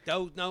 He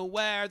don't know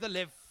where the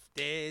lift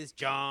is,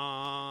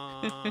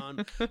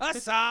 John.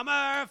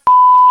 Osama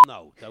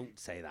no, don't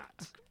say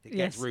that. It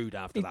gets rude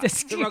after that.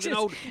 It's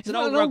an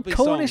old rugby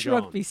Cornish song,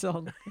 rugby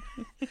song.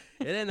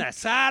 And then there's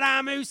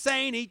Saddam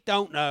Hussein, he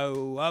don't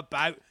know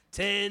about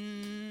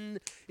tin.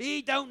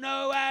 He don't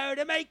know how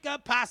to make a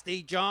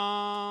pasty,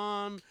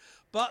 John.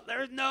 But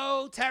there's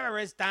no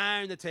terrorists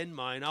down the tin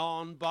mine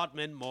on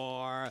Bodmin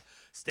Moor.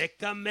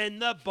 Stick 'em in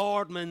the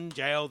Boardman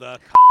jail,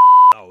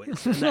 No,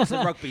 that's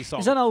a rugby song.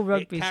 It's an old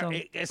rugby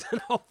song. It's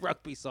an old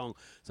rugby song.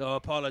 So I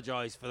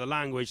apologise for the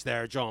language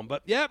there, John.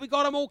 But yeah, we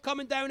got them all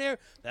coming down here.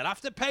 They'll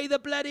have to pay the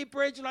bloody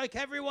bridge like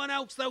everyone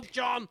else, though,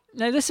 John.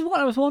 Now, this is what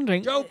I was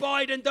wondering. Joe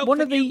Biden, don't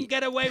think you can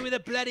get away with a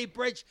bloody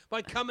bridge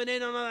by coming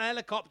in on a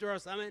helicopter or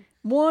something.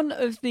 One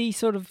of the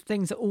sort of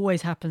things that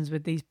always happens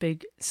with these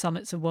big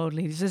summits of world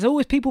leaders, there's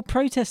always people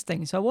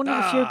protesting. So I wonder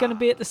if you're going to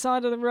be at the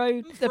side of the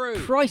road,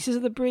 the prices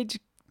of the bridge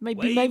may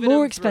be made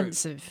more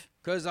expensive.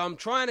 Because I'm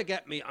trying to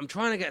get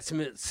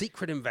some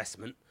secret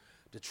investment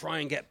to try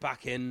and get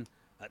back in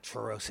at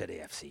Truro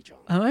City FC, John.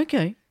 Oh,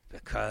 okay.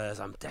 Because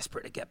I'm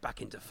desperate to get back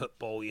into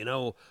football. You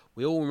know,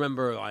 we all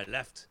remember I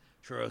left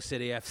Truro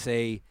City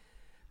FC,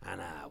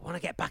 and I want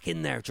to get back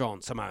in there,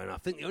 John, somehow. And I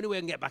think the only way I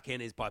can get back in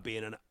is by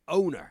being an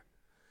owner.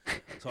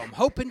 So I'm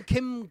hoping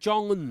Kim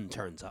Jong-un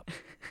turns up.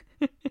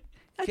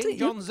 King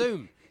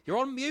Jong-zoom. You're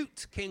on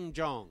mute, King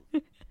Jong.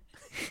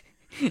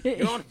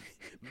 You're on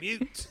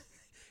mute.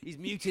 He's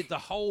muted the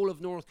whole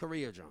of North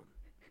Korea, John.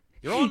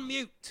 You're on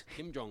mute,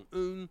 Kim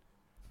Jong-un.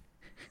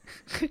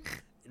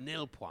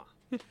 Nil point.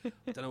 I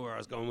don't know where I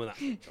was going with that,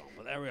 John,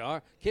 but there we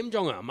are. Kim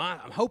Jong-un.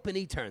 I'm hoping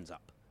he turns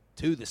up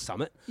to the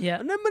summit. Yeah.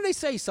 And then when they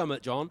say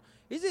summit, John,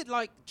 is it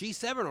like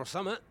G7 or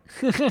summit?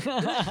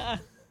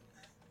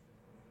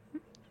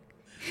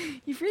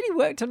 You've really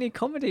worked on your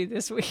comedy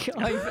this week,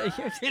 Ivor.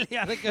 Really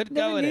had a good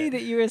go at it. Never knew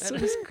that you were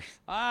sort of...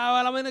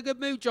 well, I'm in a good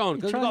mood, John.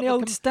 You're trying the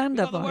old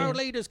stand-up, we got the world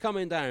leaders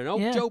coming down.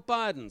 Joe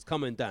Biden's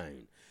coming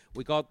down.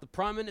 We got the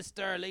Prime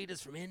Minister,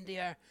 leaders from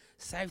India,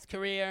 South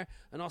Korea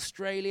and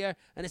Australia.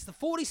 And it's the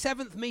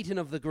 47th meeting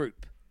of the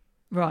group.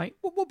 Right.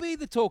 What will be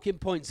the talking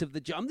points of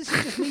the John? This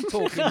is just me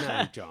talking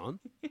now, John.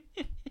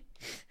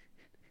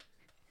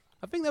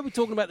 I think they were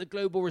talking about the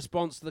global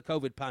response to the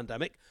COVID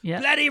pandemic.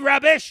 Yeah. Bloody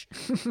rubbish!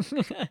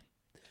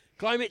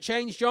 Climate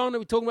change, John. Are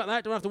we talking about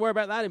that? Don't have to worry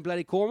about that in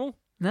bloody Cornwall.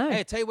 No.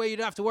 Hey, I tell you where you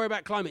don't have to worry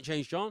about climate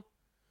change, John.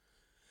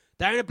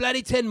 Down a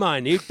bloody tin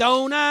mine. You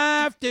don't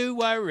have to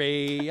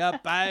worry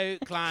about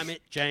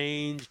climate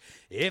change.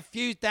 If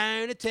you're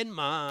down a tin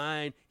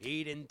mine,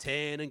 eating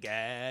tin and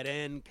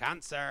getting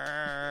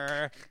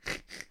cancer.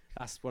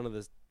 That's one of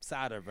the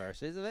sadder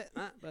verses of it.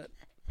 But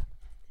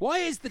why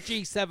is the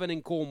G7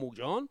 in Cornwall,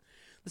 John?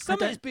 The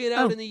summit is being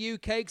held in the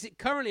UK because it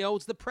currently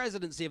holds the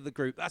presidency of the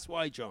group. That's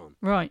why, John.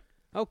 Right.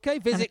 Okay,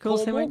 visit Cornwall.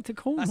 Cornwall. They went to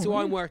Cornwall. That's who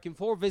I'm working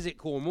for. Visit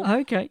Cornwall.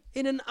 Okay.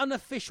 In an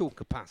unofficial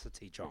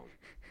capacity, John.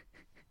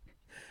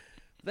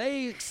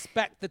 They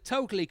expect the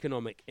total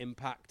economic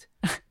impact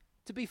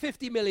to be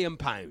 £50 million.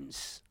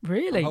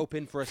 Really? I'm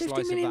hoping for a slice of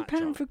that, £50 million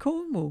John. for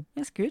Cornwall.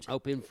 That's good.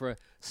 Hoping for a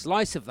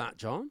slice of that,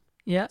 John.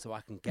 Yeah. So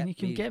I can get and you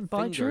can me get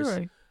by fingers,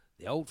 churro.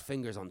 the old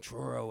fingers on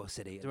Truro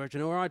City. Do you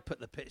know where I'd put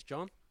the pitch,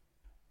 John?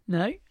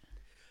 No.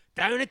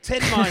 Down a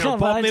tin mine on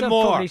Well, I Bodmin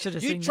Moor. probably should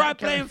have You seen try that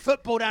coming. playing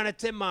football down a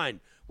tin mine.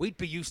 We'd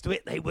be used to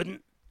it. They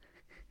wouldn't.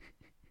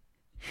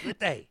 Would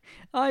they?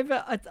 I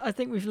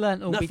think we've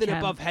learnt all we Nothing can.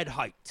 above head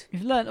height.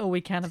 We've learnt all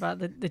we can about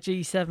the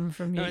G7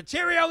 from you.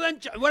 Cheerio then,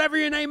 whatever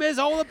your name is.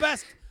 All the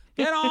best.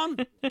 Get on.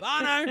 Bye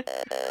now.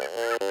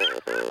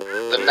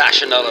 The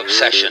National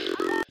Obsession.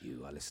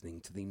 You are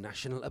listening to the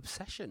National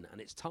Obsession, and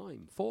it's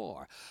time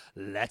for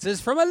Letters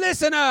from a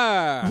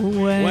Listener.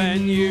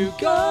 When you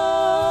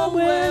go,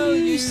 will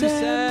you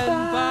send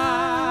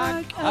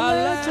back a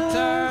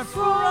letter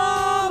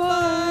from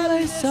a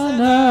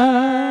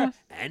listener?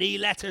 Any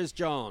letters,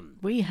 John?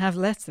 We have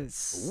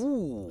letters.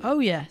 Ooh. Oh,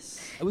 yes.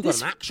 We've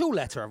got an actual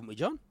letter, haven't we,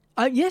 John?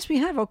 Yes, we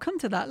have. I'll come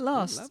to that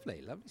last.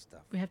 Lovely, lovely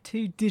stuff. We have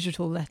 2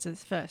 digital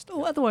letters first,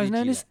 or otherwise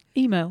known as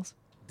emails.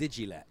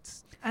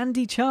 Digilets.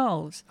 Andy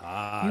Charles, who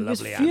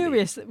was lovely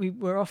furious that we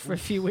were off for a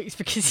few weeks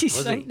because he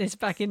sent this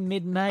back in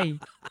mid-May.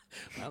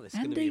 Well, it's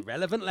going to be a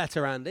relevant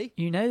letter, Andy.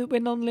 You know that we're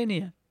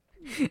non-linear.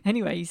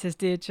 Anyway, he says,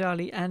 Dear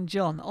Charlie and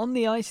John, on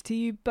the ice to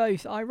you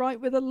both, I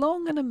write with a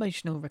long and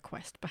emotional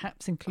request,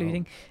 perhaps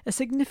including a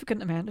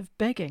significant amount of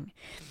begging.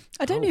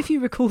 I don't know if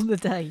you recall the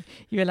day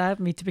you allowed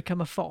me to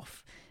become a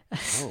FOF.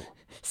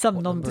 What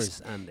number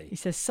is Andy? He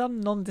says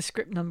some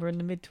nondescript number in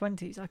the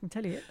mid-20s. I can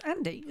tell you,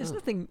 Andy, there's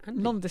nothing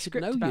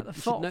nondescript about the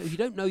FOF. If you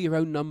don't know your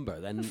own number,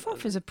 then The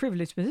FOF is a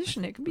privileged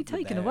position. It can be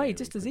taken away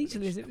just as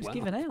easily as it was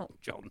given out.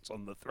 John's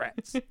on the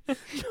threats.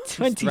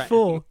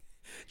 24.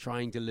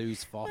 Trying to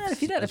lose FOFs. Well,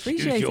 if you don't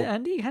appreciate it,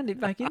 Andy, hand it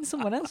back in.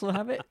 Someone else will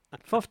have it.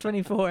 FOF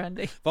 24,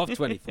 Andy. FOF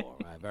 24,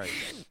 right, very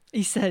good.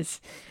 He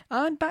says,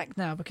 I'm back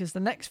now because the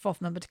next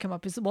FOF number to come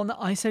up is the one that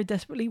I so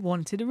desperately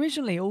wanted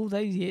originally all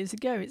those years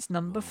ago. It's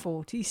number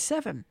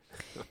 47.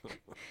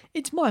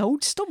 It's my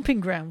old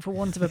stomping ground, for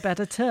want of a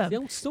better term. The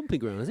old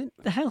stomping ground, is it?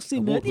 The house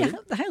in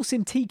the house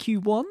in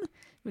TQ1,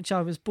 which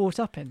I was brought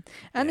up in,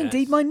 and Yes.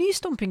 indeed my new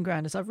stomping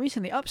ground, as I've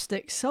recently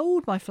upsticks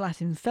sold my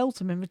flat in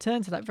Feltham and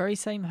returned to that very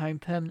same home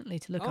permanently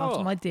to look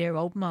after my dear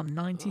old mum,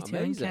 92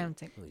 and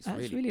counting. Well, he's That's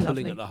really really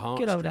pulling lovely. at the heart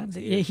Good old strings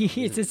Andy. here, Yeah, he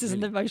John, is. This isn't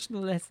is it? an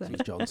emotional letter.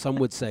 Geez, John. Some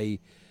would say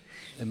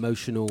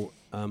emotional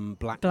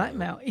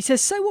blackmail. He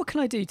says, so what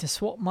can I do to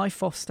swap my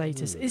FOF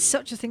status? Is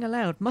such a thing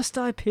allowed? Must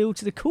I appeal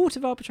to the Court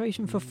of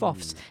Arbitration for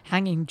FOFs,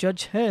 hanging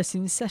Judge Hearst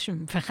in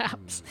session,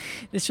 perhaps?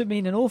 This would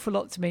mean an awful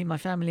lot to me, my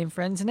family and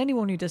friends, and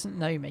anyone who doesn't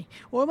know me.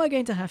 Or am I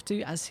going to have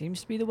to, as seems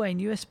to be the way in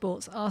US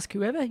sports, ask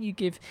whoever you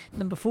give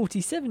number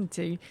 47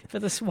 to for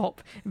the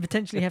swap and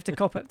potentially have to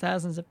cop up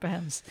thousands of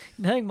pounds?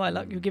 Knowing my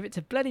luck, you'll give it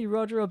to bloody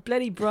Roger or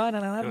bloody Brian,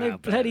 and I'll have no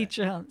bloody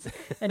chance.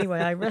 Anyway,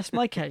 I rest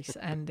my case,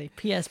 Andy.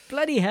 P.S.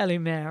 Bloody hell,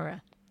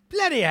 O'Mara.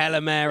 Bloody hell,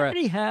 O'Mara.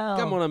 Bloody hell.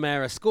 Come on,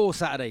 O'Mara. Score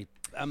Saturday.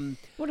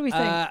 What do we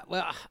think?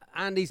 Well,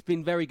 Andy's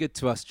been very good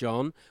to us,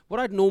 John.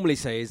 What I'd normally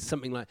say is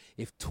something like,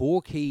 if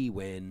Torquay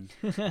win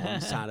on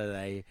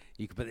Saturday,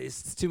 you could, but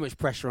it's too much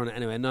pressure on it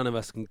anyway. None of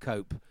us can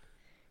cope.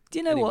 Do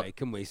you know anyway, what?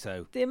 Can we?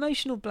 So the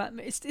emotional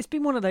blackmail. It's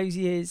been one of those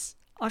years.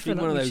 I feel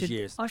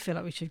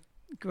like we should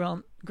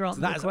grant. So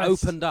the that has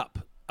request.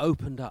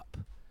 opened up.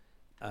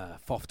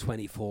 FOF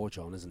 24,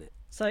 John, isn't it?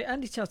 So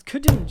Andy Charles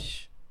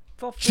Kudunch,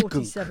 FOF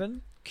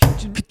 47.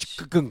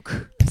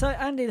 So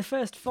Andy, the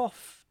first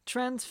FOF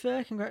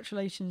transfer.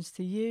 Congratulations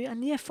to you.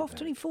 And yeah, FOF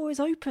 24 is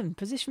open.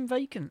 Position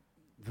vacant.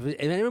 If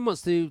anyone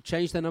wants to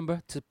change their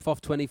number to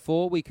FOF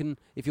 24, we can.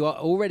 If you are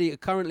already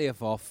currently a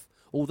FOF,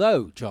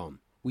 although John,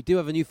 we do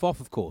have a new FOF,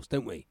 of course,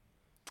 don't we?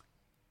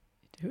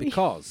 Do we?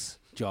 Because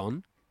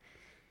John,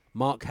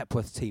 Mark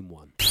Hepworth's team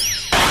won.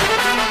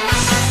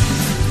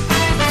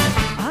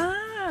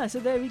 So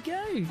there we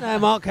go.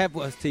 Mark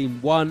Hepworth's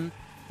team won.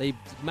 They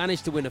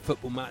managed to win a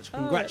football match.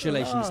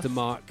 Congratulations to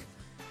Mark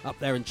up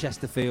there in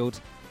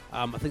Chesterfield.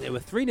 I think they were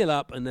 3-0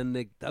 up, and then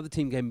the other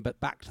team came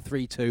back to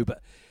 3-2,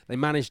 but they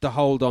managed to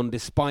hold on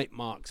despite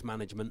Mark's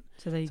management.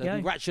 So there you go.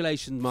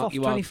 Congratulations, Mark. FOF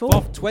you 24.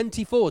 are FOF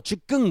 24.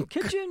 Chagunk.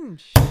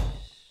 Kudunch.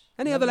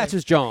 Any other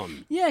letters,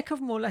 John? Yeah, a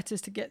couple more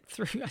letters to get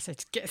through. I said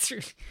to get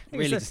through.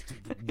 Really, just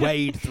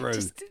wade through.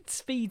 Just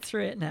speed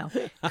through it now.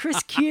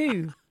 Chris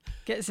Q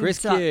gets in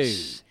Chris touch. Q.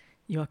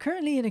 You are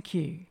currently in a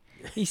queue.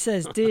 He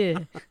says,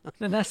 "Dear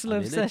the National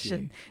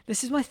Obsession,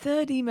 this is my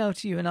third email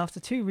to you, and after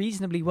 2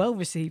 reasonably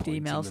well-received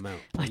emails,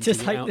 I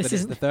just hope this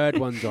isn't the third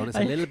one, John. It's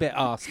a little bit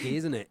asky,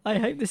 isn't it? I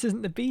hope this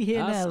isn't the Be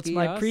Here Now to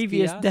my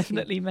previous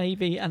Definitely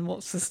Maybe and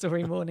What's the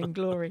Story Morning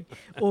Glory,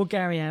 or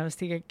Gary Hours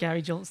to get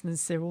Gary Johnson and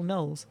Cyril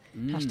Knowles.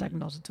 Hashtag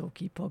Not a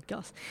Talkie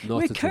Podcast.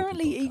 We're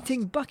currently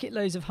eating bucket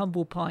loads of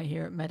humble pie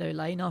here at Meadow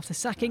Lane after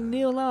sacking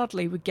Neil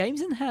Ardley with games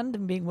in hand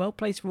and being well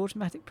placed for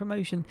automatic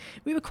promotion.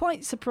 We were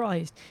quite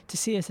surprised to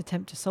see us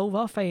attempt to solve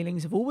our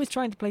failings of always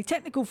trying to play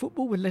technical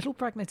football with little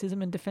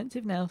pragmatism and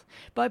defensive nous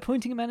by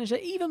appointing a manager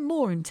even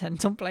more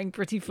intent on playing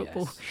pretty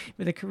football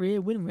with a career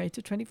win rate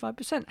of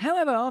 25%.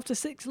 However, after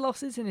 6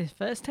 losses in his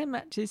first 10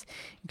 matches,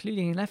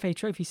 including an FA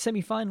Trophy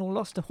semi-final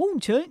loss to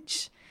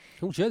Hornchurch,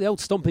 the old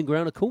stomping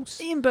ground, of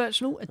course. Ian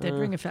Birchnell, a dead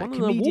ringer for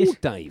comedian.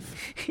 Award, Dave.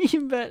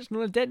 Ian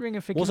Birchnell, a dead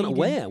ringer for Wasn't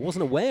aware I was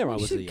a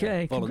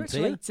volunteer.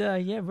 Congratulate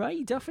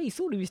Ray Duffy. He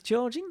thought he was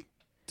charging.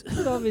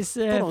 Thought I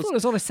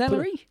was on a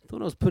salary.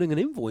 Thought I was putting an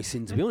invoice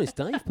in, to be honest,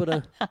 Dave.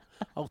 But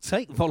I'll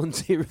take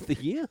Volunteer of the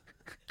Year.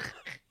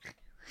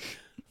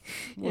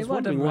 I was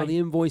wondering why the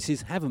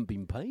invoices haven't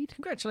been paid.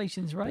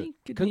 Congratulations, Ray.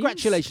 Good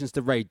congratulations news.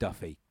 to Ray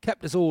Duffy.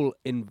 Kept us all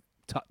in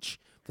touch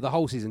for the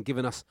whole season,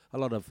 giving us a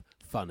lot of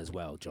fun as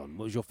well, John.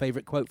 What was your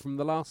favourite quote from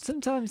the last?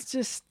 Sometimes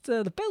just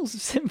the bells of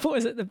St. What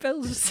is it? The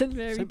bells of St.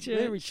 Mary Church. St.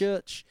 Mary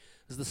Church.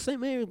 As the St.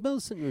 Mary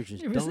bells of St. Mary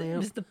Church. It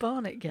was the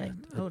Barnet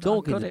game. A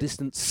dog in the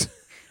distance.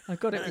 I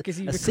got it because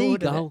you a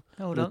recorded seagull,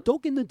 it. Hold on. A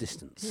dog in the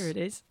distance. Here it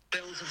is.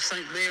 Bells of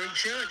St. Mary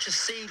Church, a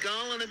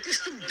seagull and a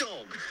distant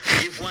dog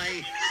give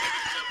way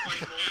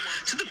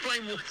to the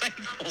Plainwell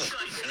faithful.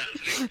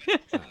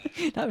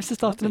 That was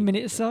just after a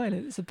minute of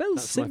silence. The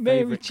bells of St.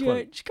 Mary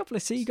Church, a couple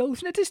of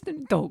seagulls and a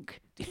distant dog.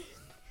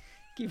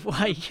 Give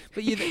way.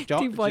 But you paint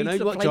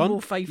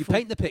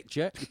the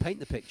picture. You paint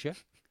the picture.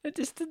 A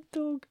distant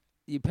dog.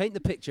 You paint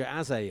the picture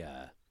as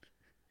a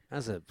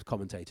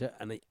commentator,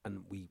 and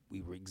we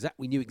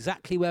knew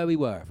exactly where we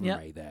were from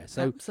Ray there.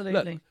 So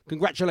absolutely, look,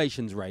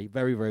 congratulations, Ray.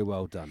 Very, very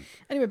well done.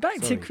 Anyway, back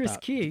to Chris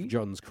Q.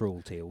 John's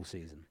cruelty all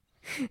season.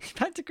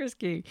 Back to Chris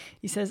Q.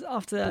 He says,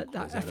 after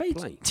that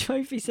FA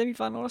Trophy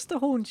semi-final loss to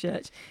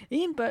Hornchurch,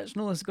 Ian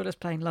Birchnell has got us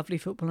playing lovely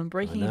football and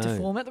breaking into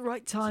form at the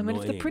right time. And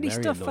if the pretty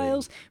stuff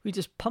fails, we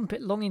just pump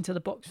it long into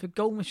the box for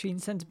goal machine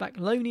centre-back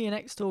Loney and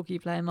ex-Torquay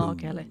player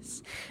Mark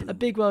Ellis. A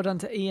big well done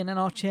to Ian and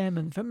our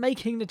chairman for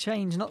making the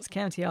change. Notts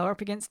County are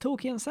up against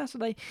Torquay on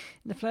Saturday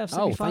in the playoff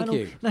semi-final.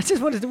 Thank you. And I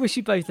just wanted to wish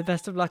you both the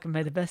best of luck and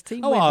may the best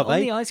team win. On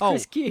the ice,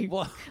 Chris Q.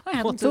 I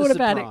hadn't thought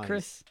about it,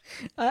 Chris.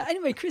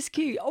 Anyway, Chris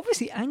Q,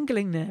 obviously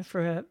angling there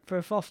for a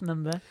FOF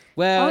number.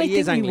 Well, I he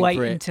is angling wait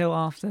for it. Until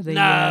after the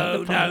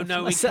No,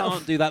 we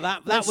can't do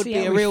that. That would be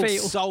a real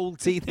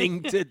salty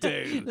thing to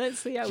do. Let's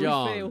see how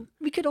John. we feel.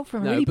 We could offer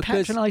him really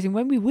patronising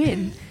when we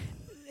win.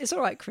 It's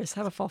all right, Chris.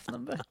 Have a FOF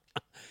number.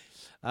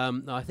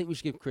 No, I think we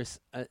should give Chris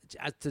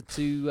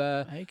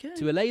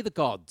to allay the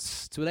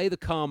gods, to allay the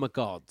karma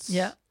gods.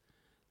 Yeah.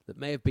 That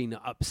may have been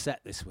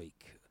upset this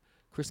week.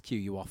 Chris Q,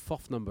 you are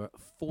FOF number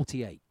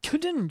 48.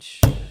 Couldn't.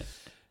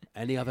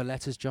 Any other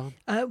letters, John?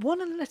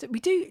 One other letter.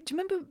 Do you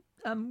remember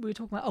we were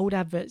talking about old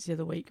adverts the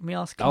other week, and we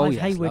asked Clive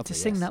Hayward to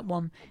sing that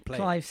one.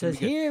 Clive says,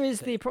 here is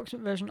the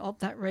approximate version of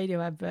that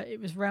radio advert. It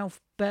was Ralph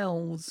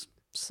Bell's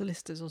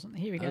Solicitors or something.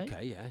 Here we go.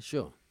 Okay, yeah,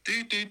 sure.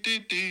 Do, do, do,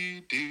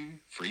 do, do.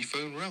 Free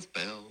phone Ralph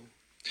Bell.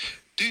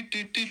 Do,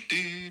 do, do,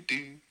 do,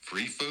 do.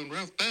 Free phone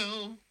Ralph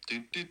Bell.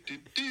 Do, do, do,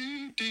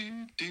 do,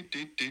 do, do,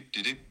 do,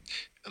 do, do.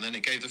 And then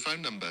it gave the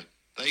phone number.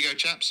 There you go,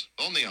 chaps.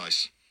 On the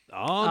ice.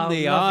 On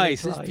the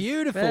ice. Clive. It's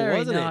beautiful, Very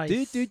wasn't nice.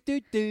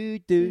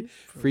 it? Do.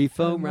 Free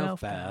phone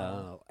Ralph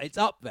Bell. It's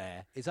up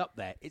there.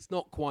 It's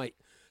not quite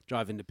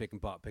driving to Pick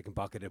and Park at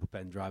Ipple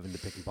Pen, driving to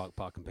Pick and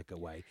Park and Pick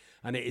away.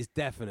 And it is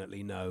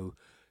definitely no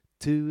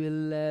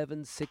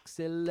 211,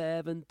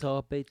 611,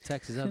 top 8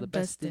 taxis are the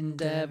best in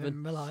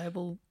Devon.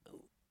 Reliable.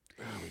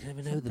 Oh, we don't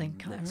even know the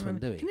next one,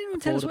 do we? Can anyone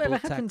tell us whatever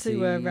happened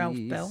to Ralph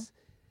Bell?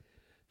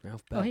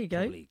 Ralph Bell. Oh, here you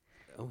go.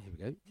 Oh, here we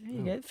go. There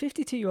you go.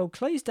 52-year-old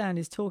closed down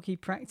his Torquay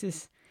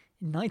practice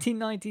in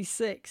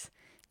 1996,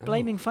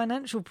 blaming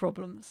financial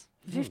problems.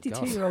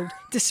 52-year-old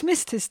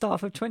dismissed his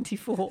staff of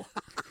 24.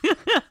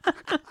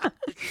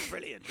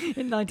 Brilliant.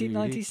 In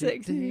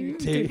 1996.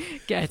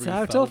 Get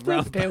out of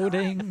the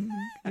building.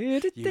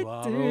 You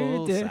are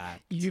all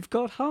sacked. You've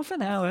got half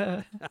an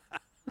hour.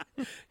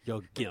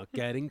 You're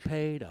getting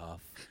paid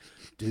off.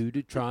 Do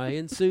try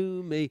and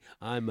sue me.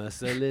 I'm a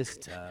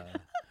solicitor.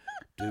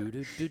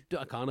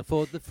 I can't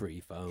afford the free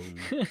phone.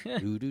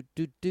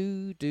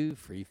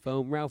 Free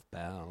phone Ralph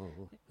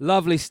Bell.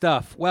 Lovely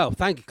stuff. Well,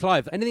 thank you,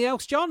 Clive. Anything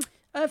else, John?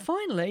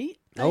 Finally,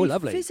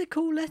 lovely.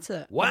 Physical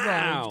letter.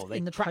 Wow, they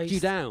in the tracked post you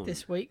down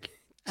this week.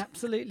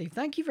 Absolutely.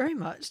 Thank you very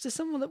much to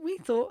someone that we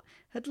thought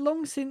had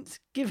long since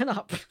given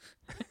up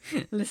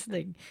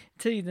listening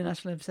to the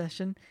National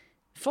Obsession.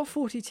 FOF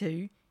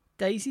 42,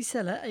 Daisy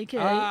Seller,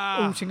 a.k.a.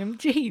 Altrincham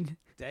Jean.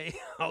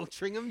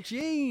 Altrincham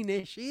Jean,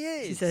 here she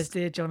is. She says,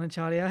 "Dear John and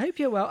Charlie, I hope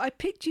you're well. I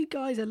picked you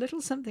guys a little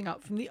something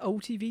up from the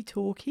Old TV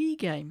Torquay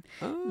game,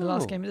 the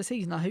last game of the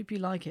season. I hope you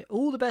like it.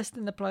 All the best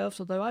in the playoffs,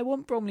 although I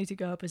want Bromley to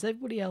go up as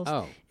everybody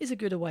else is a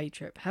good away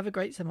trip. Have a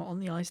great summer on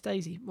the ice,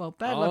 Daisy." Well,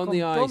 bad luck on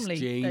Bromley,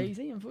 Jean.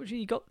 Daisy. Unfortunately,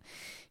 you got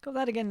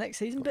that again next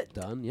season. But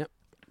done, yep.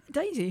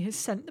 Daisy has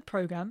sent the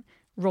programme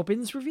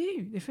Robin's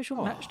Review, the official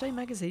matchday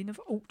magazine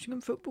of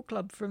Altrincham Football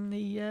Club from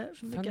the game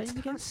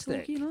against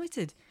Torquay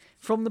United.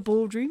 From the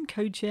boardroom,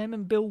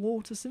 co-chairman Bill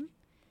Waterson.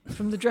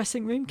 From the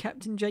dressing room,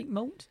 Captain Jake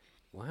Moult.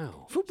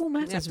 Wow. Football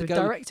Matters with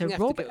director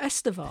Rob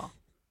Estevar.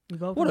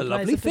 What a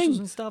lovely thing.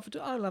 And staff.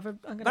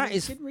 That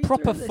is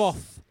proper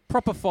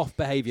FOF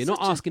behaviour. Not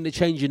asking to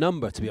change your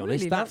number, to be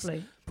honest. That's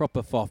lovely.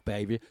 Proper FOF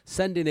behaviour.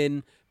 Sending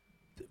in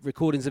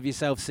recordings of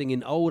yourself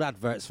singing old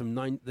adverts from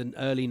the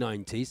early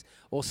 90s,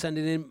 or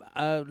sending in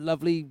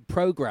lovely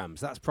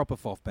programmes. That's proper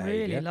FOF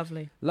behaviour. Really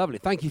lovely. Lovely.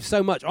 Thank you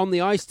so much. On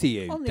the ice to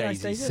you, on the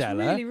Daisy ice,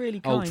 Seller. Really, really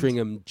kind.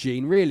 Altrincham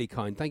Jean, really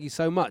kind. Thank you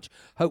so much.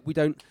 Hope we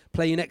don't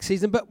play you next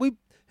season, but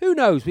who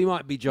knows? We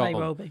might be, John. May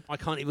well be. I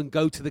can't even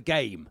go to the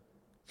game.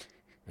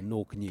 And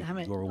nor can you. Damn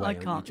it. You're away, I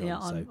can't. You,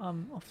 John,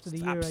 I'm off to the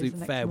Euros absolute the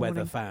next fair morning.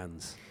 weather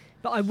fans.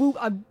 But I will.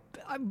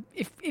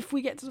 If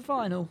we get to the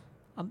final,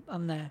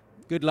 I'm there.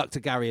 Good luck to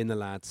Gary and the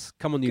lads.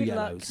 Come on, you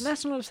yellows.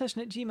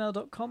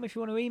 nationalobsession@gmail.com if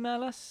you want to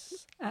email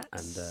us at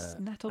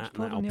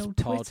natobspod on the old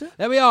Pod. Twitter.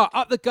 There we are.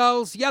 Up the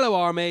Gulls, Yellow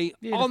Army.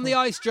 Beautiful. On the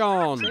ice,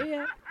 John. See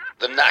ya.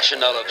 The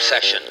National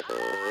Obsession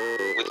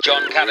with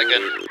John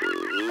Cadogan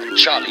and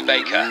Charlie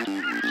Baker.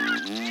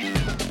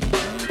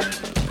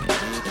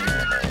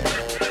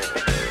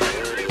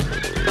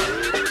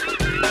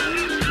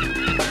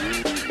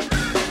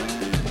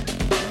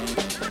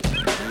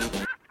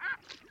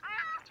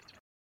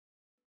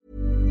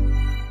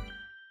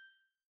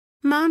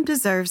 Mom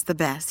deserves the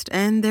best,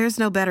 and there's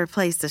no better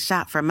place to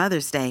shop for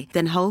Mother's Day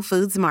than Whole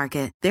Foods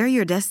Market. They're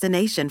your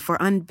destination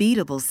for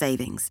unbeatable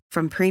savings,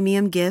 from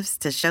premium gifts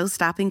to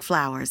show-stopping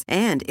flowers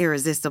and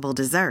irresistible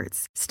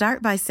desserts.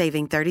 Start by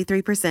saving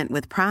 33%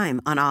 with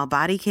Prime on all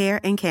body care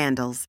and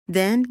candles.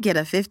 Then get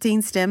a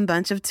 15-stem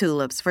bunch of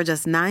tulips for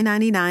just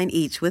 $9.99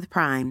 each with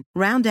Prime.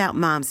 Round out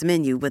Mom's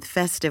menu with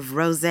festive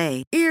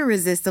rosé,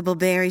 irresistible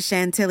berry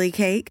chantilly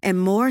cake,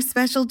 and more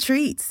special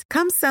treats.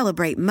 Come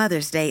celebrate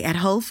Mother's Day at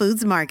Whole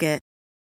Foods Market.